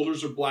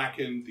shoulders are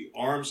blackened. The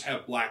arms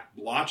have black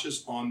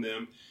blotches on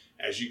them.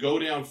 As you go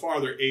down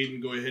farther,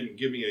 Aiden, go ahead and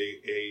give me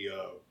a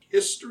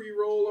history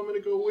roll. I'm going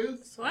to go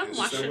with. So I'm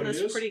watching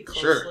this pretty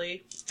Sure.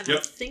 closely, and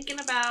I'm thinking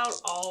about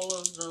all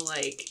of the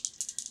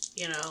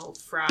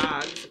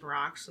frogs and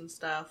rocks and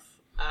stuff.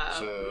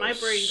 So My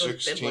brain goes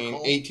 16,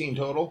 biblical. 18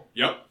 total?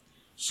 Yep.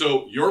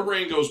 So your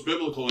brain goes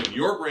biblical, and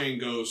your brain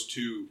goes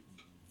to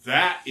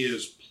that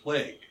is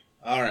plague.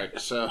 All right.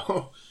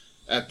 So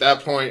at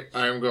that point,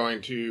 I'm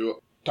going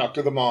to talk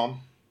to the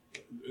mom.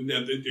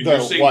 You're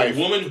saying wife.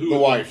 the woman The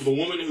wife.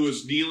 who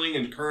is kneeling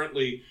and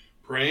currently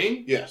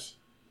praying. Yes.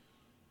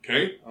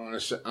 Okay. I want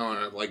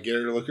to get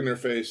her to look in her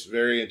face,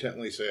 very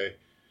intently say,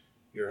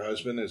 your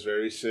husband is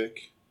very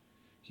sick.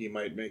 He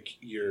might make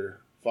your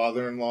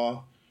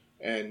father-in-law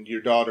and your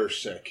daughter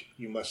sick.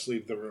 You must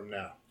leave the room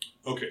now.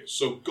 Okay.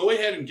 So go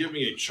ahead and give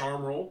me a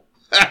charm roll.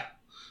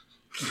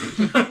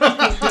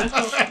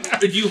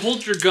 If you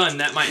hold your gun,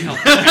 that might help.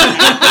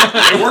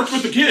 It worked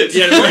with the kids.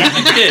 Yeah, it worked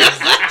with the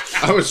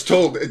kids. I was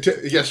told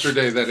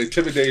yesterday that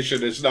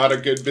intimidation is not a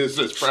good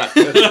business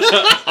practice.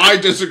 I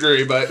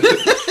disagree, but...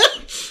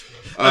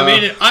 I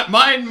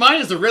mean,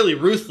 mine is a really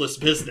ruthless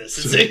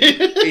business.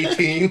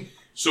 18.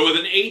 So with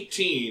an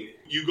 18,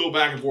 you go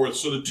back and forth.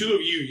 So the two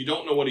of you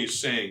don't know what he's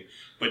saying,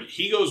 but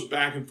he goes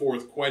back and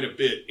forth quite a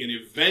bit, and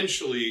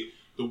eventually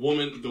the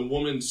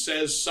woman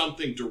says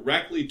something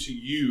directly to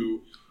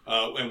you,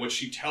 and what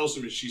she tells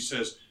him is she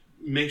says,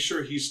 make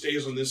sure he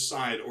stays on this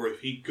side, or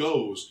if he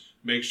goes,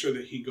 make sure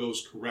that he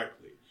goes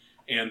correctly.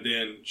 And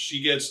then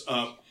she gets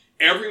up.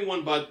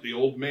 Everyone but the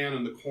old man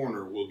in the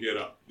corner will get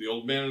up. The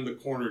old man in the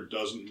corner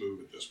doesn't move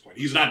at this point.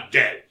 He's not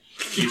dead.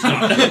 He's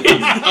not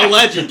dead.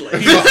 Allegedly.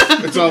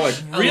 It's all like,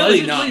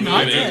 Really not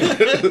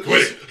moving.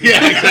 Quit it.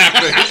 yeah,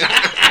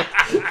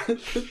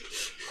 exactly.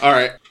 All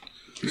right.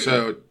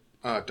 So,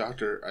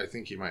 doctor, I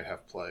think you might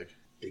have plague.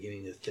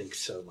 Beginning to think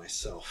so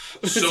myself.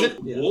 So,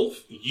 Yeah.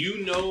 Wolf,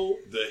 you know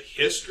the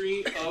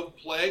history of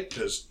plague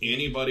because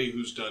anybody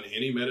who's done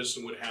any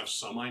medicine would have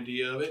some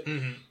idea of it.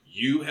 Mm-hmm.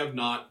 You have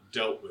not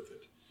dealt with it.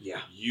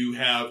 Yeah. You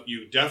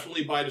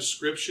definitely by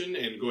description,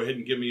 and go ahead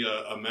and give me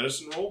a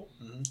medicine roll.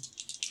 Mm-hmm.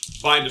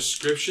 By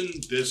description,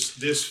 this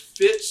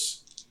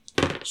fits.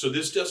 So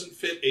this doesn't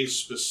fit a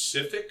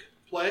specific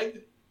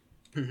plague.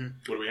 Mm-hmm.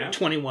 What do we have?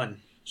 21.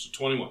 So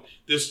 21.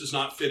 This does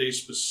not fit a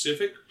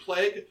specific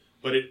plague,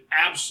 but it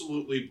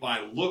absolutely,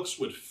 by looks,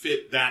 would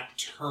fit that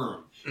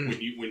term.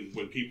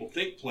 When people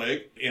think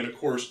plague. And of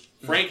course,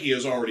 Frankie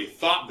has already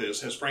thought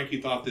this. Has Frankie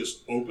thought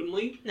this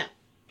openly? No.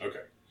 Okay.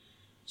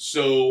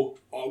 So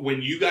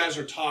when you guys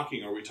are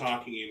talking, are we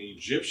talking in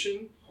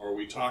Egyptian or are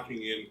we talking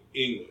in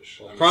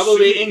English? I'm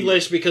Probably assuming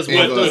English because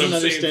English. Wolf But doesn't I'm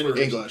saying understand for-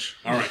 English.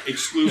 All right,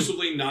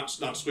 exclusively, not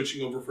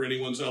switching over for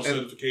anyone's else And-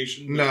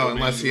 edification. No,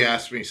 unless he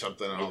asks me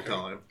something, I'll Okay.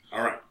 tell him.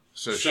 All right.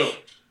 So, So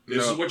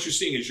this no. is what you're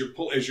seeing as you're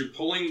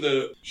pulling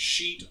the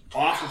sheet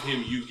off of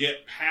him. You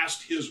get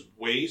past his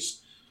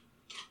waist,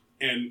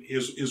 and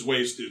his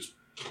waist is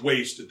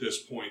waist at this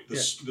point. The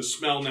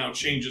smell now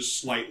changes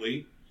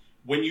slightly.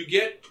 When you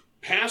get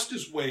past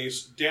his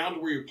waist down to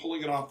where you're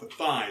pulling it off the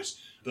thighs,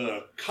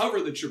 the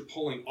cover that you're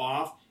pulling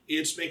off,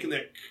 it's making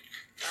that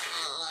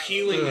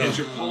peeling as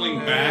you're pulling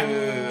back.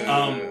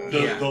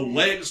 The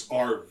legs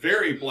are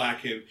very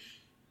blackened.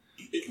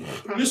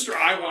 Mr.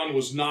 Iwan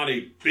was not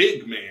a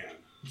big man.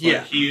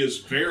 But he is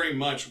very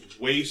much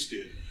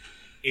wasted.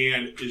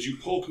 And as you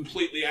pull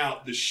completely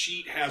out, the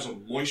sheet has a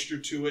moisture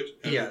to it.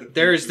 Yeah,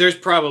 there's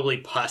probably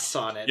pus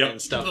on it Yep.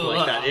 and stuff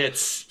like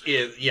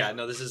that.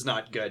 No, this is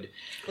not good.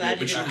 Glad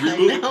but you you didn't hide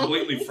remove it now.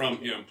 completely from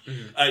him.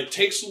 It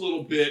takes a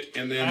little bit,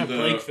 and I then have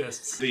blank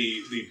fists.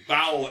 the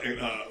bowel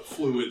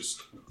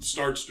fluids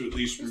starts to at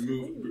least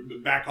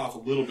back off a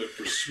little bit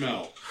for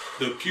smell.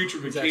 The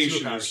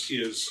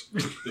putrefaction is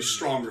the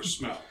stronger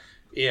smell.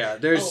 Yeah,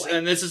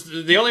 and this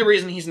is the only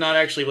reason he's not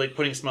actually like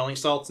putting smelling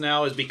salts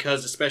now is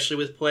because, especially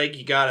with plague,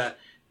 you gotta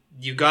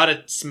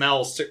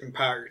smell certain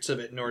parts of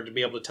it in order to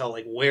be able to tell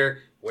like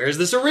where's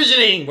this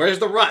originating? Where's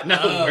the rot? No,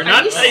 we're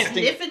not Are you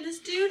tasting. sniffing this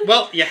dude?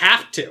 Well, you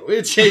have to.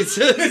 It's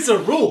a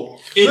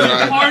rule.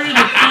 It's part of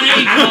the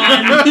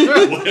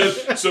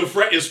plague on. So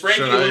is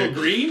Frankie a little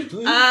green?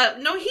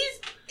 No,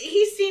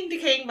 he's seen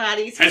decaying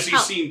bodies. Has he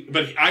seen?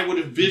 But I would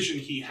envision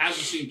he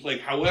hasn't seen plague.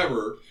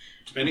 However,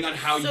 depending on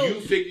how you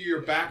figure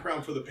your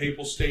background for the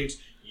Papal States,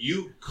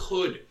 you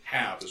could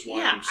have is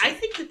why I'm saying. I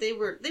think that they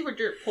were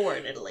dirt poor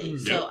in Italy,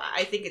 so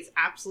I think it's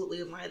absolutely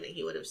in line that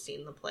he would have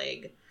seen the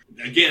plague.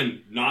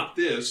 Again, not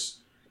this.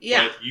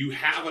 Yeah, but you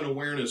have an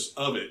awareness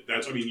of it. I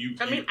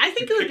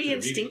think it would be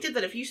instinctive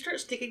that if you start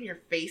sticking your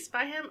face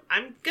by him,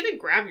 I'm gonna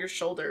grab your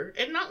shoulder,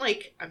 and not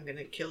like I'm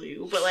gonna kill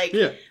you, but like,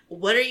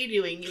 what are you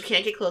doing? You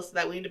can't get close to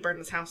that. We need to burn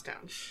this house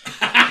down.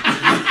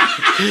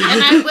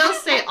 And I will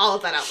say all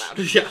of that out loud.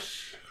 Yeah.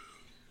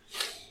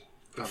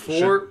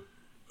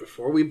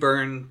 Before we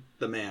burn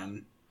the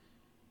man,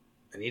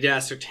 I need to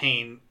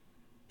ascertain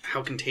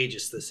how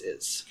contagious this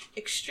is.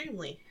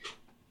 Extremely.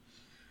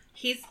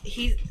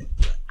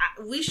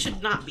 We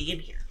should not be in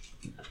here.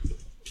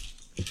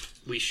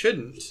 We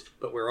shouldn't,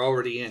 but we're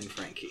already in,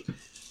 Frankie.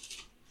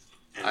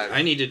 And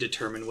I need to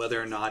determine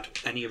whether or not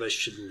any of us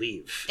should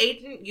leave.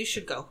 Aiden, you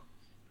should go.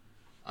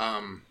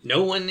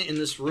 No one in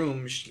this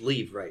room should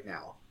leave right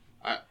now.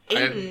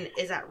 Aiden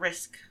is at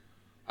risk.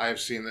 I have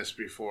seen this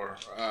before.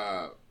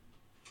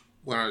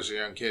 When I was a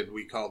young kid,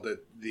 we called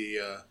it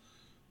the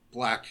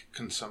black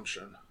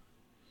consumption.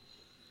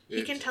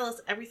 He can tell us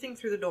everything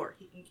through the door.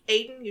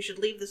 Aiden, you should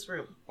leave this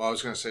room. Well, I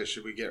was going to say,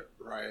 should we get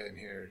Raya in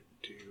here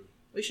too?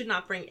 We should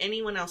not bring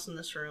anyone else in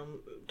this room.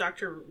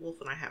 Dr.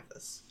 Wolf and I have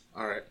this.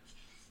 All right.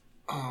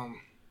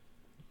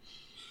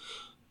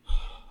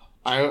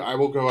 I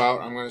will go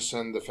out. I'm going to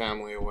send the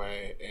family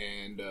away,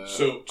 and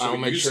so I'll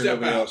make sure step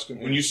nobody out. else can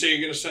hear. When you say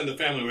you're going to send the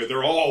family away,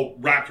 they're all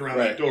wrapped around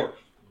that door.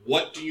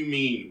 What do you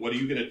mean? What are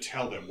you going to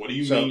tell them? What do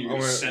you mean you're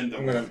going to send them?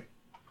 I'm going to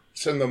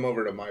send them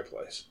over to my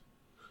place.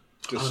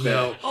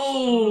 No.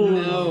 Oh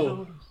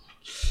no!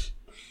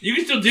 You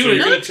can still do so it.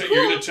 You're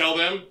going to tell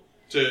them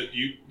to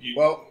you.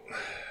 Well,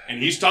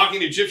 and he's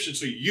talking Egyptian,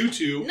 so you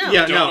two. No.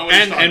 Yeah, don't no. know what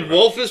he's talking And about.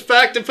 Wolf is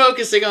back to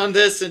focusing on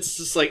this. It's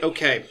just like,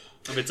 okay,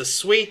 if it's a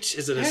sweet,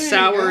 is it a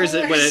sour? Is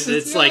it? But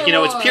it's like,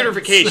 it's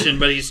purification.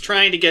 But he's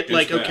trying to get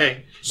It's bad.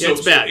 Okay, So,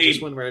 it's bad. Aiden,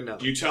 Just one way or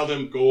another. You tell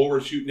them go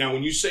over to now.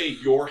 When you say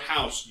your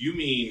house, you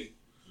mean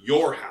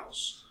your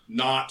house,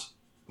 not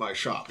my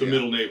shop. the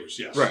middle neighbors.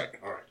 Yes. Right.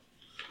 All right.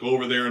 Go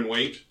over there and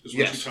wait. Is what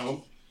Yes. you tell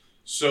them.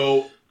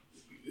 So,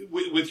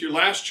 with your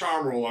last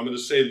charm roll, I'm going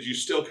to say that you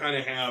still kind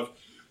of have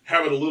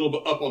it a little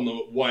bit up on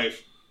the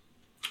wife,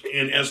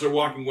 and as they're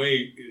walking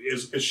away,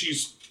 as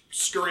she's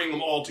scurrying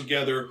them all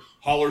together,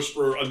 hollers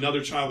for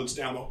another child that's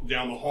down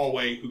the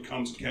hallway who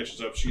comes and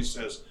catches up. She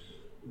says,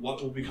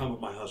 "What will become of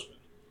my husband?"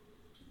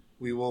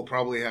 We will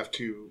probably have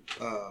to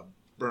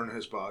burn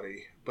his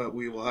body, but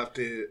we will have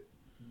to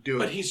do it.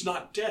 But he's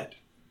not dead.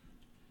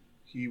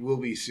 He will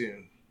be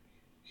soon.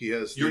 He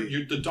has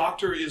the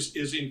doctor is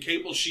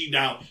incapable. She's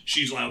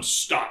allowed to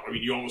stop. I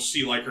mean, you almost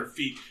see like her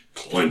feet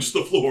clench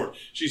the floor.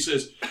 She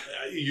says,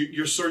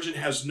 "Your surgeon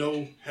has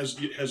no.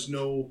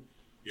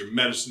 Your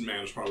medicine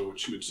man is probably what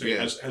she would say.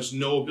 Yeah. Has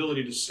no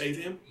ability to save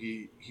him.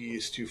 He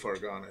is too far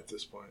gone at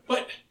this point.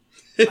 But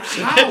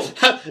how?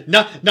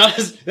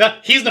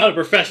 He's not a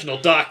professional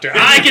doctor.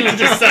 I get to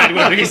decide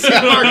whether he's too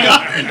far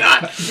gone or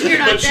not. You're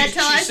not But dead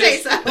till I say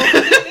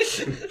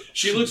so.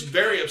 She looks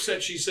very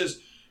upset. She says,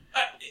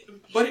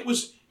 "But it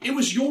was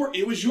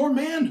your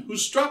man who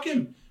struck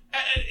him.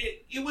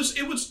 It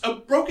was a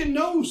broken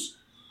nose.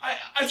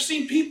 I've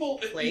seen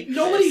people.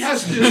 Nobody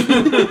has this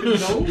broken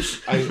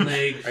nose. I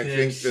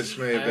think this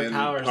may have been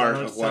part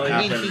of what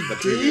happened the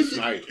previous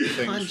night.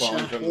 Things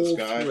falling from the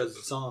sky.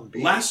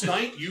 Last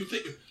night, you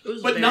think,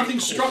 but nothing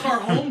struck our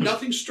home.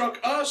 Nothing struck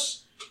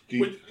us.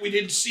 We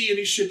didn't see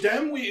any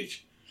shadem.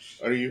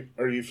 Are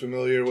you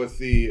familiar with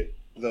the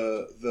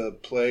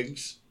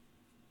plagues?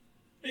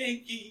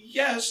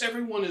 Yes,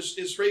 everyone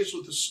is raised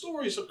with the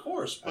stories, of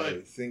course, but I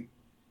think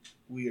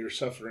we are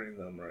suffering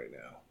them right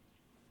now.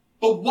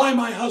 But why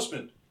my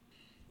husband?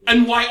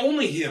 And why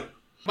only him?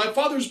 My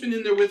father's been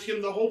in there with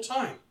him the whole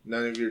time.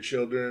 None of your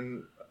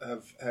children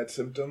have had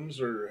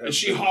symptoms, or have and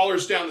she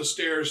hollers down the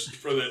stairs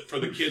for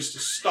the kids to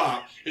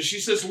stop, and she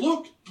says,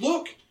 "Look!"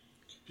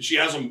 And she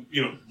has them,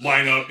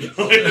 line up,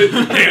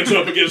 hands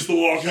up against the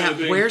wall, kind of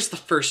thing. Where's the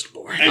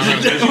firstborn?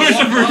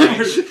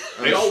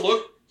 They all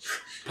look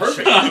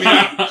perfect.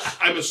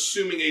 I I'm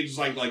assuming it's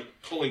like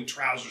pulling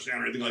trousers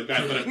down or anything like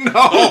that. But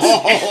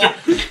No!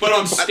 but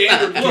on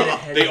standard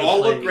look, they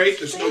all look great.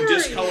 There's no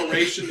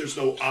discoloration. There's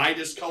no eye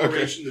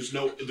discoloration. There's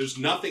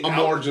nothing. I'm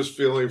more just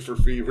feeling for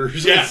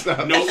fevers. Yeah, and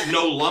stuff.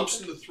 no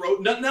lumps in the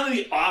throat. None of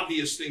the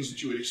obvious things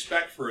that you would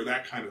expect for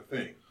that kind of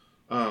thing.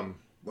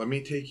 Let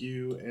me take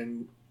you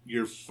and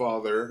your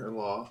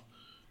father-in-law.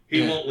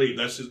 He won't leave.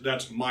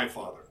 That's my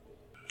father,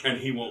 and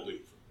he won't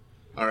leave.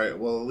 All right.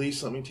 Well, at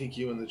least let me take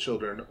you and the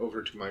children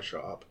over to my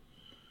shop,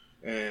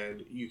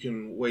 and you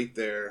can wait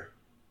there.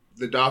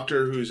 The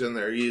doctor who's in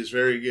there, he is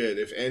very good.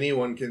 If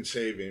anyone can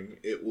save him,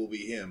 it will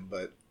be him.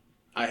 But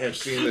I have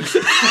seen this.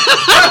 No.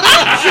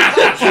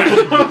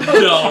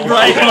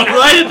 Right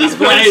at this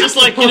point, it's just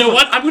like, you know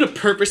what? I'm going to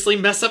purposely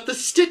mess up the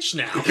stitch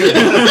now.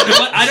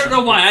 I don't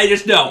know why. I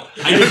just know.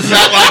 Is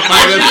that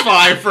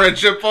like -5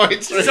 friendship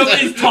points?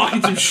 Somebody's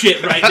talking some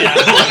shit right now.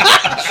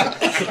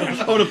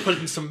 I want to put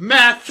in some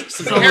meth,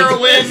 some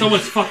heroin.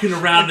 Someone's fucking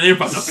around and they're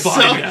about to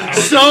find out.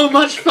 So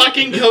much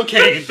fucking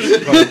cocaine.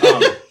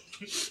 But,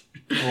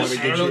 let me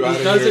I get don't you know out if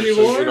of it does here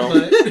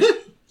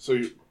anymore, so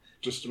you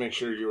just to make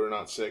sure you are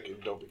not sick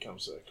and don't become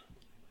sick.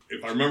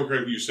 If I remember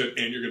correctly, you said,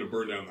 "And you're going to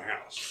burn down the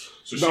house."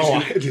 So No,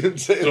 I didn't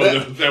say So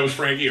that. that was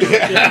Frankie.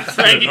 Yeah,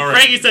 Frankie, All right.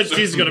 Frankie said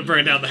she's going to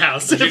burn down the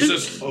house. She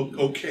says,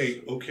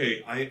 "Okay,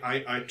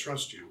 I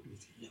trust you."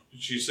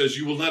 She says,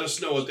 "You will let us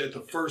know at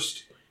the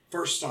first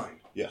sign."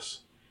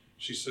 Yes.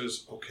 She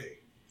says, "Okay,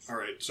 all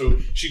right." So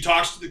she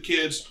talks to the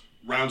kids,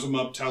 rounds them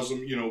up, tells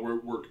them,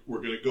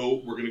 we're gonna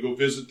go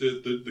visit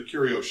the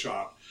curio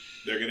shop.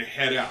 They're gonna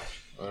head out.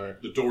 All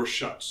right. The door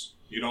shuts.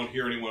 You don't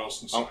hear anyone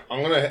else inside.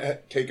 I'm gonna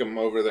take them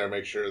over there,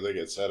 make sure they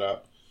get set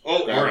up.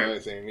 Oh, grab all right.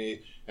 anything they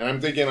need, and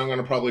I'm thinking I'm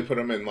gonna probably put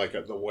them in like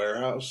the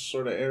warehouse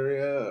sort of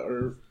area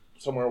or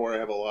somewhere where I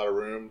have a lot of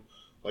room,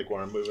 like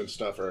where I'm moving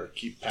stuff or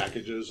keep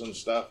packages and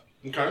stuff.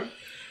 Okay.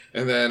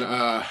 And then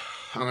I'm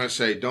gonna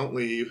say, don't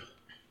leave.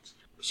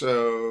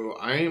 So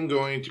I am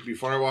going to,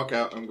 before I walk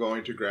out, I'm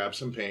going to grab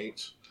some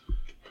paint.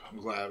 I'm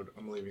glad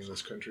I'm leaving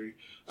this country.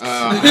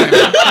 I'm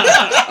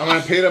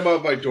going to paint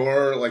above my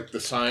door, like the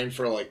sign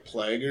for like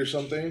plague or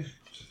something.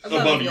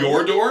 Above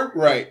your door?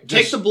 Right.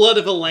 Take the blood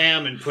of a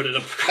lamb and put it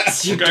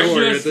across your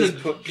door.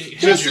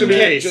 Just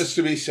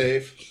to be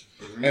safe.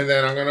 Mm-hmm. And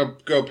then I'm going to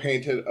go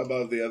paint it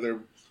above the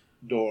other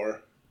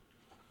door.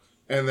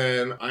 And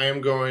then I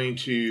am going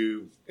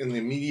to, in the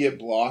immediate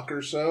block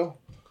or so,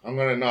 I'm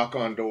going to knock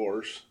on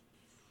doors.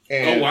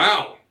 And oh,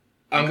 wow.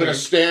 I'm going to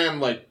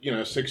stand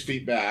 6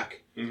 feet back.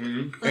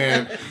 Mm-hmm.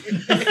 And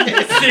 6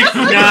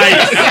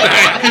 nice.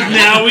 Because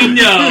now we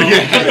know.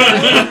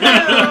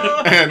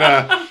 And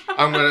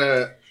I'm going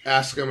to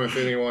ask them if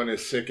anyone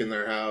is sick in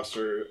their house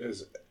or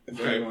if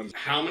anyone's...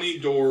 How many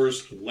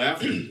doors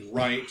left,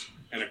 right,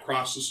 and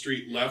across the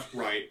street, left,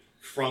 right,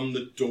 from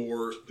the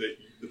door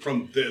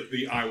from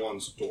the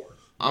Iwan's door?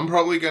 I'm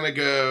probably going to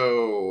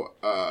go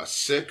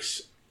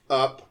 6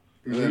 up,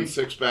 and then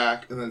 6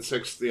 back, and then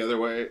 6 the other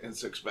way, and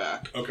 6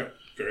 back. Okay,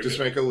 very Just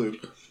good. make a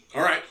loop.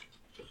 All right.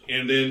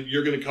 And then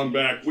you're going to come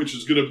back, which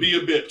is going to be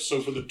a bit.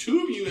 So for the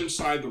two of you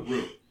inside the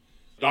room,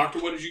 Doctor,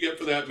 what did you get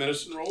for that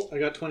medicine roll? I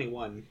got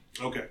 21.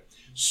 Okay.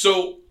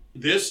 So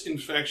this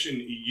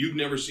infection, you've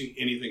never seen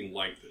anything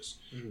like this.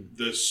 Mm.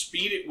 The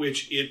speed at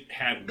which it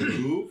had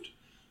moved,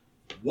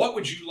 what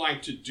would you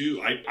like to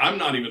do? I'm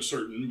not even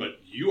certain, but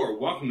you are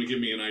welcome to give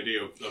me an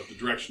idea of the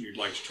direction you'd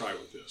like to try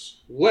with this.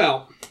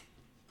 Well,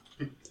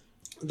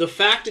 the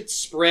fact it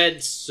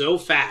spread so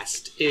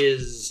fast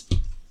is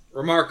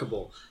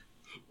remarkable.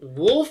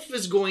 Wolf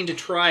is going to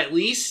try, at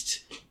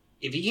least,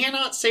 if he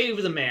cannot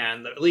save the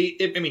man,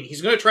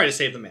 he's going to try to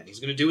save the man. He's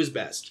going to do his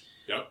best.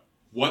 Yep.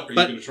 What are you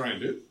going to try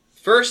and do?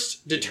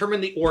 First,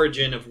 determine the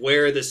origin of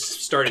where this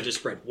started to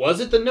spread.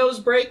 Was it the nose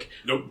break?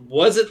 Nope.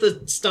 Was it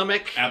the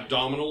stomach?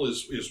 Abdominal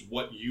is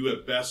what you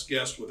have best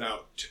guessed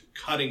without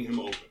cutting him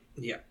open.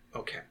 Yeah,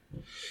 okay.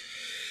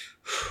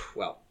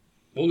 Well,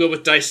 we'll go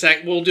with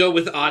dissect. We'll deal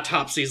with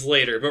autopsies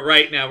later, but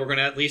right now we're going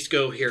to at least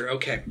go here.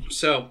 Okay,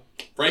 so...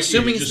 Frankie,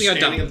 assuming it's the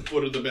abdominal. At the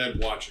foot of the bed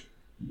watching.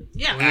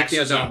 Yeah.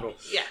 The abdominal.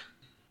 Yeah.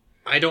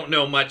 I don't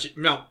know much.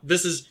 No,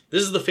 this is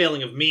the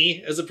failing of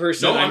me as a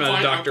person. No, I'm not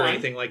a doctor or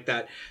anything like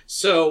that.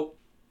 So,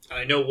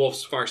 I know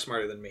Wolf's far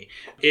smarter than me.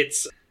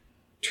 It's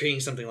treating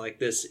something like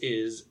this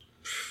is,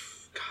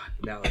 God,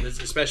 no,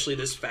 especially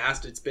this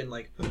fast. It's been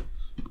like,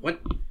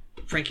 what,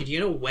 Frankie? Do you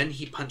know when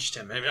he punched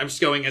him? I'm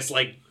just going as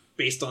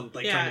based on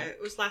Yeah,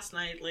 it was last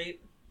night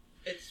late.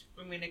 It's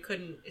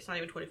not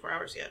even 24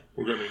 hours yet.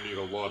 We're going to need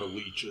a lot of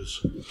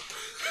leeches.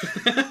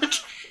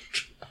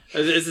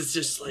 It's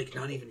just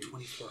not even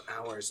 24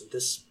 hours.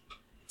 This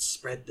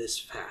spread this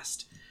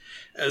fast.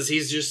 As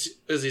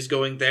he's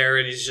going there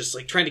and he's just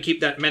trying to keep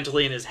that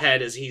mentally in his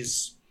head as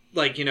he's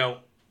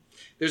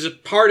there's a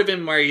part of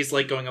him where he's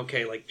going,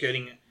 okay,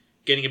 getting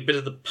a bit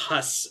of the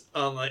pus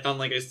on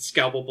a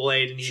scalpel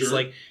blade, and he's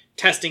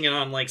testing it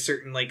on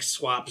certain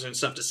swabs and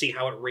stuff to see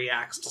how it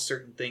reacts to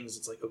certain things.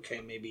 It's okay,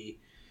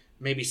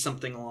 maybe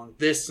something along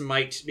this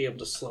might be able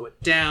to slow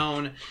it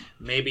down.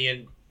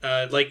 Maybe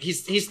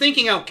he's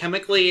thinking out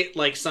chemically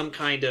some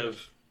kind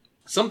of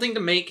Something to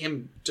make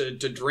him to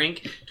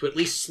drink, to at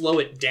least slow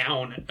it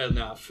down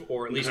enough,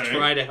 or at least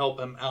try to help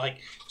him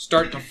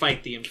start to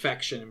fight the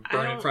infection and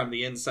burn it from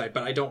the inside.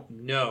 But I don't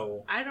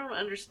know. I don't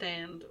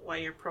understand why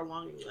you're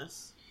prolonging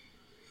this.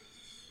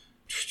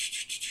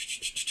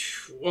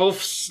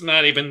 Wolf's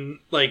not even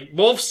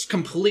Wolf's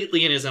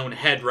completely in his own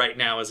head right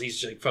now as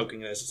he's focusing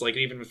this. It's like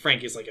even with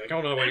Frankie's like, I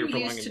don't know why you're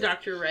prolonging used to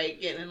Dr. Wright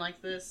getting in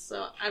like this,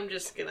 so I'm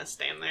just gonna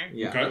stand there.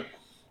 Yeah. Okay.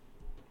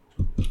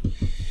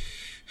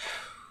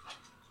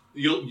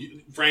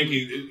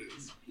 Frankie,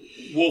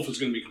 Wolf is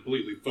going to be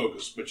completely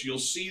focused, but you'll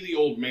see the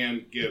old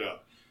man get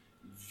up,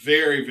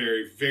 very,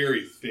 very,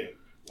 very thin.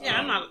 Yeah,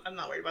 I'm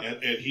not worried about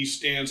that. And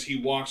he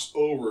walks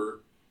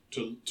over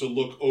to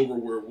look over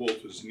where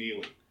Wolf is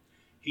kneeling.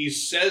 He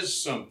says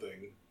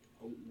something.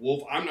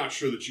 Wolf, I'm not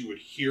sure that you would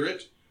hear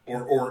it,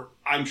 or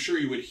I'm sure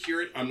you would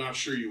hear it. I'm not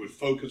sure you would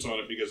focus on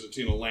it because it's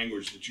in a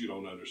language that you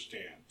don't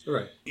understand.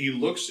 Right. He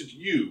looks at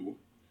you,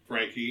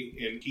 Frankie,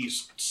 and he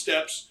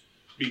steps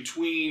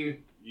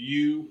between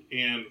you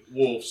and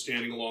Wolf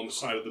standing along the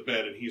side of the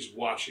bed, and he's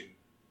watching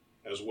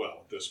as well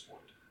at this point.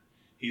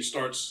 He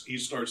starts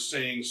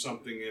saying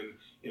something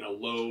in a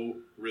low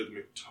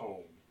rhythmic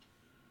tone,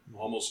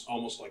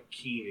 almost like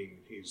keening.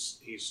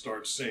 He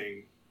starts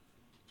saying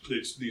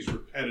these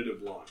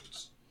repetitive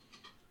lines.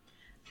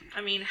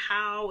 I mean,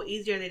 how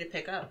easy are they to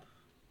pick up?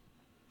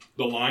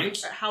 The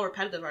lines? How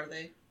repetitive are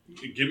they?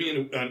 Give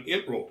me an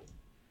int roll.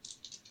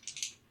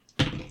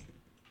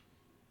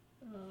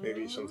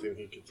 Maybe something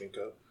he could think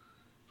of.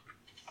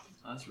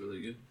 That's really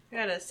good. You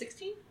got a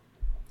 16?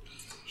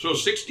 So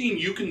 16,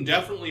 you can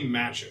definitely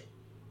match it.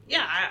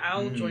 Yeah,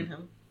 I'll join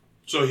him.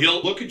 So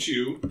he'll look at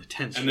you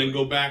and then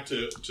go back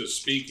to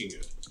speaking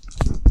it.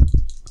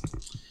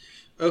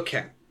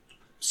 Okay.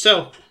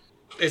 So,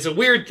 it's a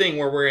weird thing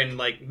where we're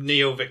in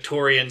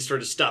neo-Victorian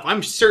sort of stuff.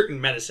 I'm certain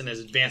medicine has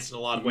advanced in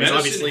a lot of ways.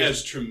 Medicine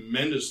has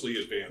tremendously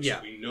advanced.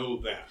 Yeah. We know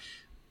that.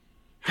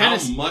 How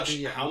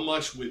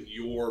much with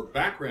your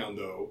background,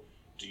 though,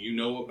 do you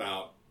know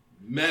about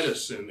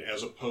medicine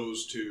as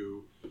opposed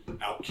to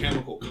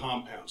alchemical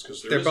compounds?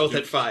 Because they're both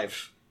at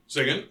 5.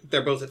 Say again?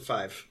 They're both at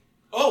 5.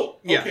 Oh,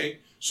 okay. Yeah.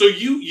 So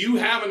you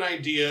have an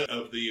idea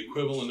of the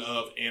equivalent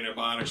of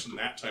antibiotics and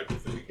that type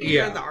of thing.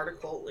 You read the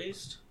article at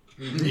least.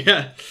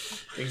 Yeah,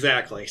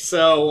 exactly.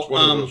 So it's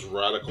one of those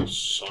radical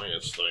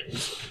science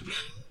things.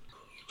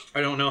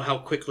 I don't know how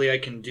quickly I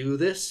can do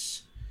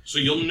this. So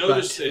you'll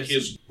notice that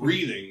his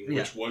breathing,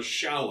 which was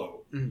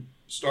shallow,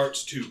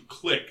 starts to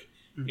click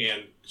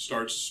and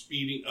starts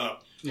speeding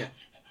up. Yeah.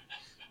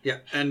 Yeah,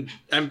 and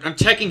I'm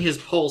checking his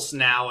pulse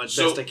now as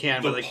best I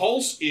can. The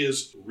pulse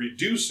is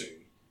reducing,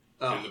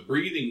 and the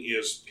breathing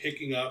is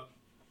picking up.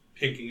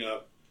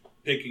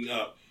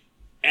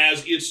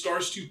 As it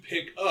starts to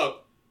pick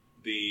up,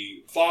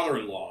 the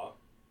father-in-law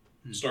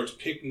starts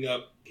picking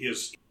up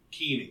his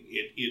keening.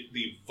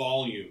 The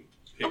volume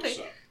picks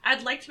up.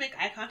 I'd like to make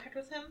eye contact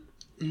with him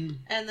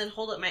and then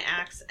hold up my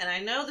axe. And I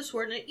know this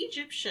word in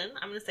Egyptian.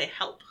 I'm going to say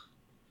help.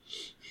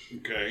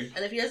 Okay.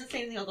 And if he doesn't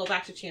say anything, I'll go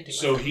back to chanting.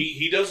 So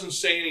he doesn't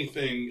say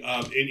anything,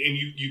 and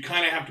you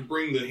kind of have to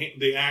bring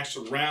the axe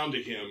around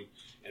to him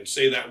and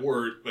say that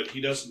word, but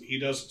he doesn't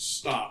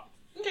stop.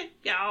 Okay.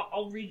 Yeah,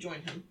 I'll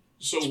rejoin him.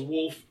 So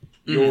Wolf,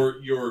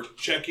 you're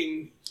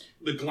checking.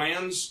 The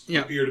glands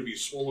appear to be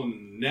swollen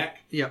in the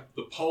neck. Yeah.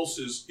 The pulse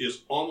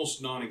is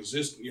almost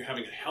non-existent. You're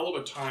having a hell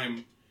of a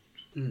time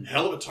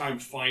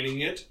finding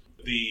it.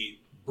 The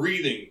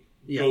breathing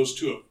goes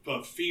to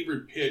a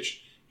fevered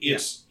pitch.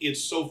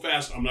 It's so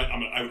fast. I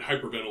would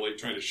hyperventilate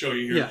trying to show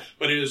you here,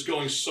 but it is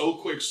going so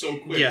quick.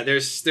 Yeah,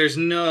 there's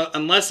no,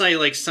 unless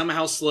I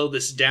somehow slow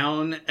this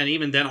down, and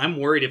even then I'm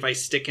worried if I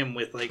stick him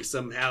with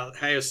some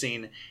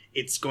hyoscine,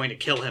 it's going to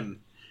kill him.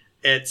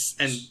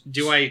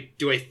 Do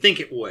I think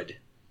it would?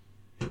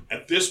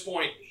 At this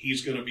point,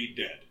 he's going to be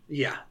dead.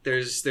 Yeah,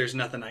 there's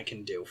nothing I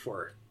can do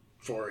for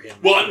him.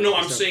 Well, no,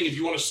 I'm saying if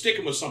you want to stick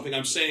him with something,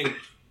 I'm saying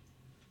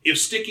if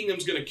sticking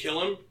him's going to kill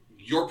him,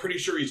 you're pretty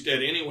sure he's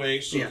dead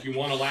anyway. So if you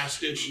want a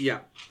last ditch,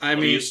 what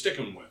do you stick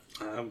him with?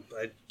 I'm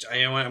going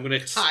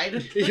to hide.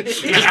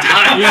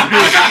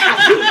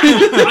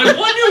 I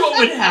wonder what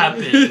would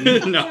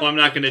happen. No, I'm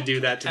not going to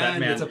do that to that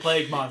man. It's a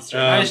plague monster.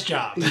 Nice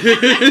job. We've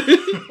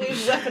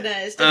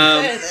weaponized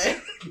it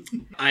further.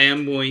 I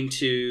am going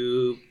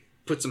to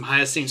put some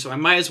hyoscine, so I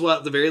might as well,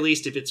 at the very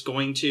least, if he's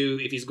going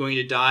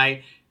to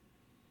die,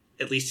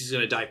 at least he's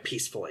going to die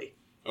peacefully.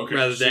 Okay,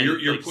 rather than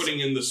you're putting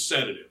in the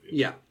sedative.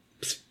 Yeah.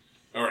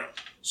 All right.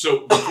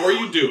 So before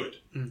you do it,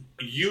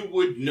 you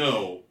would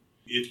know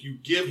if you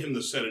give him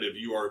the sedative,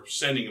 you are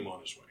sending him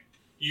on his way.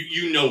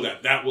 You know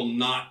that will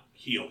not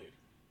heal him.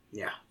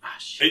 Yeah.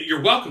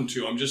 You're welcome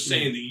to. I'm just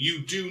saying that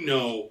you do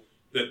know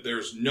that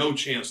there's no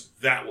chance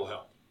that will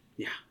help.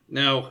 Yeah.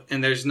 No,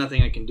 and there's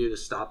nothing I can do to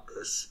stop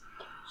this.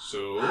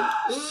 So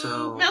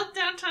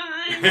meltdown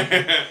time.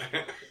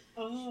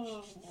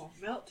 Oh,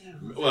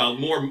 meltdown. Well,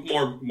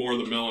 more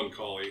the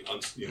melancholy.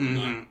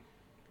 Not.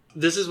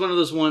 This is one of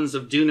those ones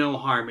of do no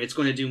harm. It's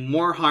going to do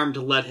more harm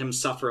to let him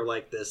suffer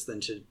like this than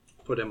to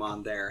put him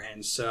on there.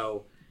 And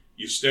so...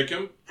 You stick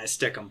him? I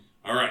stick him.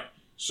 All right.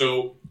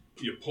 So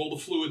you pull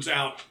the fluids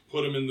out,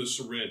 put them in the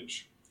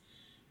syringe.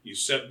 You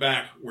set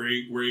back where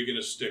you're going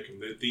to stick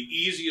them. The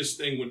easiest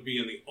thing would be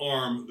in the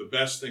arm. The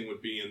best thing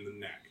would be in the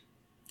neck.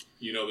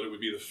 You know that it would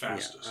be the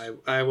fastest. Yeah,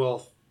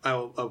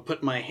 I'll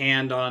put my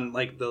hand on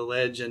like the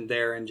ledge and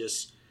there and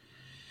just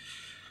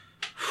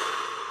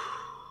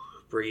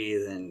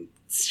breathe and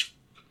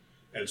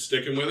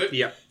sticking with it.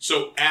 Yeah.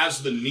 So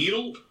as the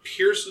needle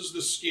pierces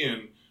the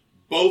skin,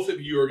 both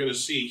of you are going to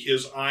see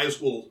his eyes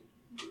will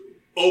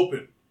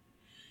open.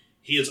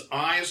 His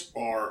eyes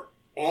are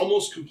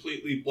almost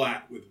completely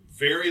black with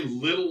very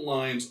little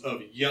lines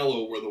of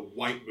yellow where the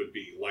white would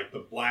be, like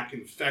the black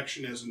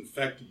infection has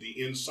infected the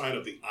inside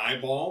of the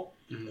eyeball.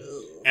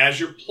 Mm-hmm.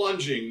 As you're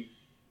plunging,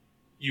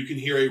 you can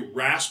hear a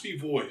raspy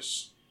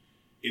voice.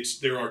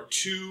 There are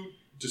two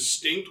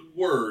distinct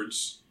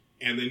words,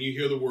 and then you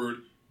hear the word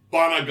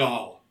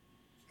Banagal.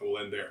 I will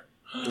end there.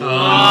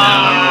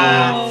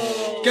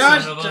 Oh.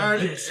 Gosh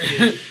darn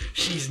it.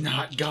 She's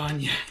not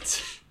gone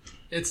yet.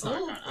 It's not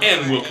gone.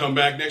 And we'll come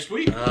back next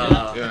week.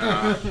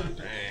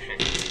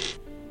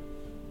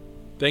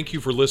 Thank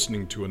you for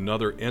listening to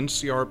another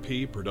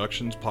NCRP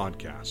Productions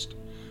podcast.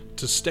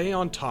 To stay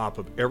on top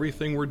of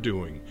everything we're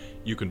doing,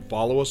 you can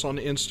follow us on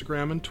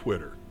Instagram and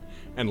Twitter,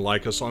 and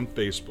like us on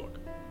Facebook,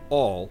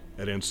 all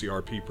at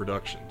NCRP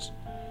Productions.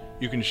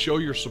 You can show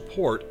your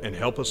support and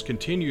help us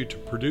continue to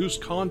produce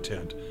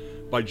content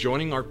by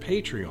joining our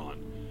Patreon.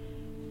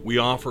 We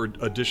offer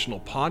additional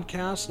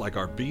podcasts like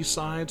our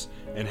B-sides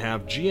and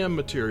have GM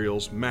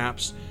materials,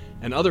 maps,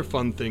 and other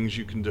fun things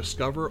you can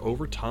discover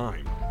over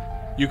time.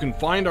 You can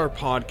find our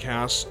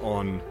podcasts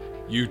on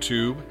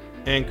YouTube,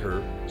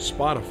 Anchor,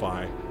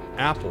 Spotify,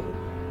 Apple,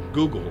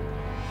 Google,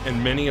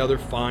 and many other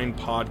fine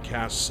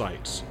podcast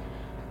sites.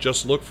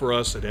 Just look for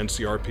us at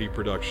NCRP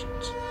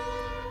Productions.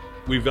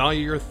 We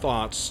value your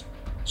thoughts,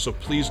 so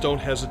please don't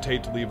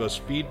hesitate to leave us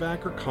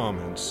feedback or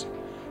comments.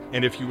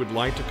 And if you would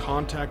like to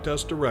contact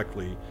us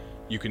directly,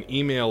 you can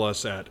email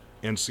us at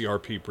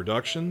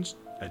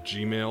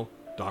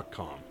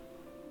ncrpproductions@gmail.com.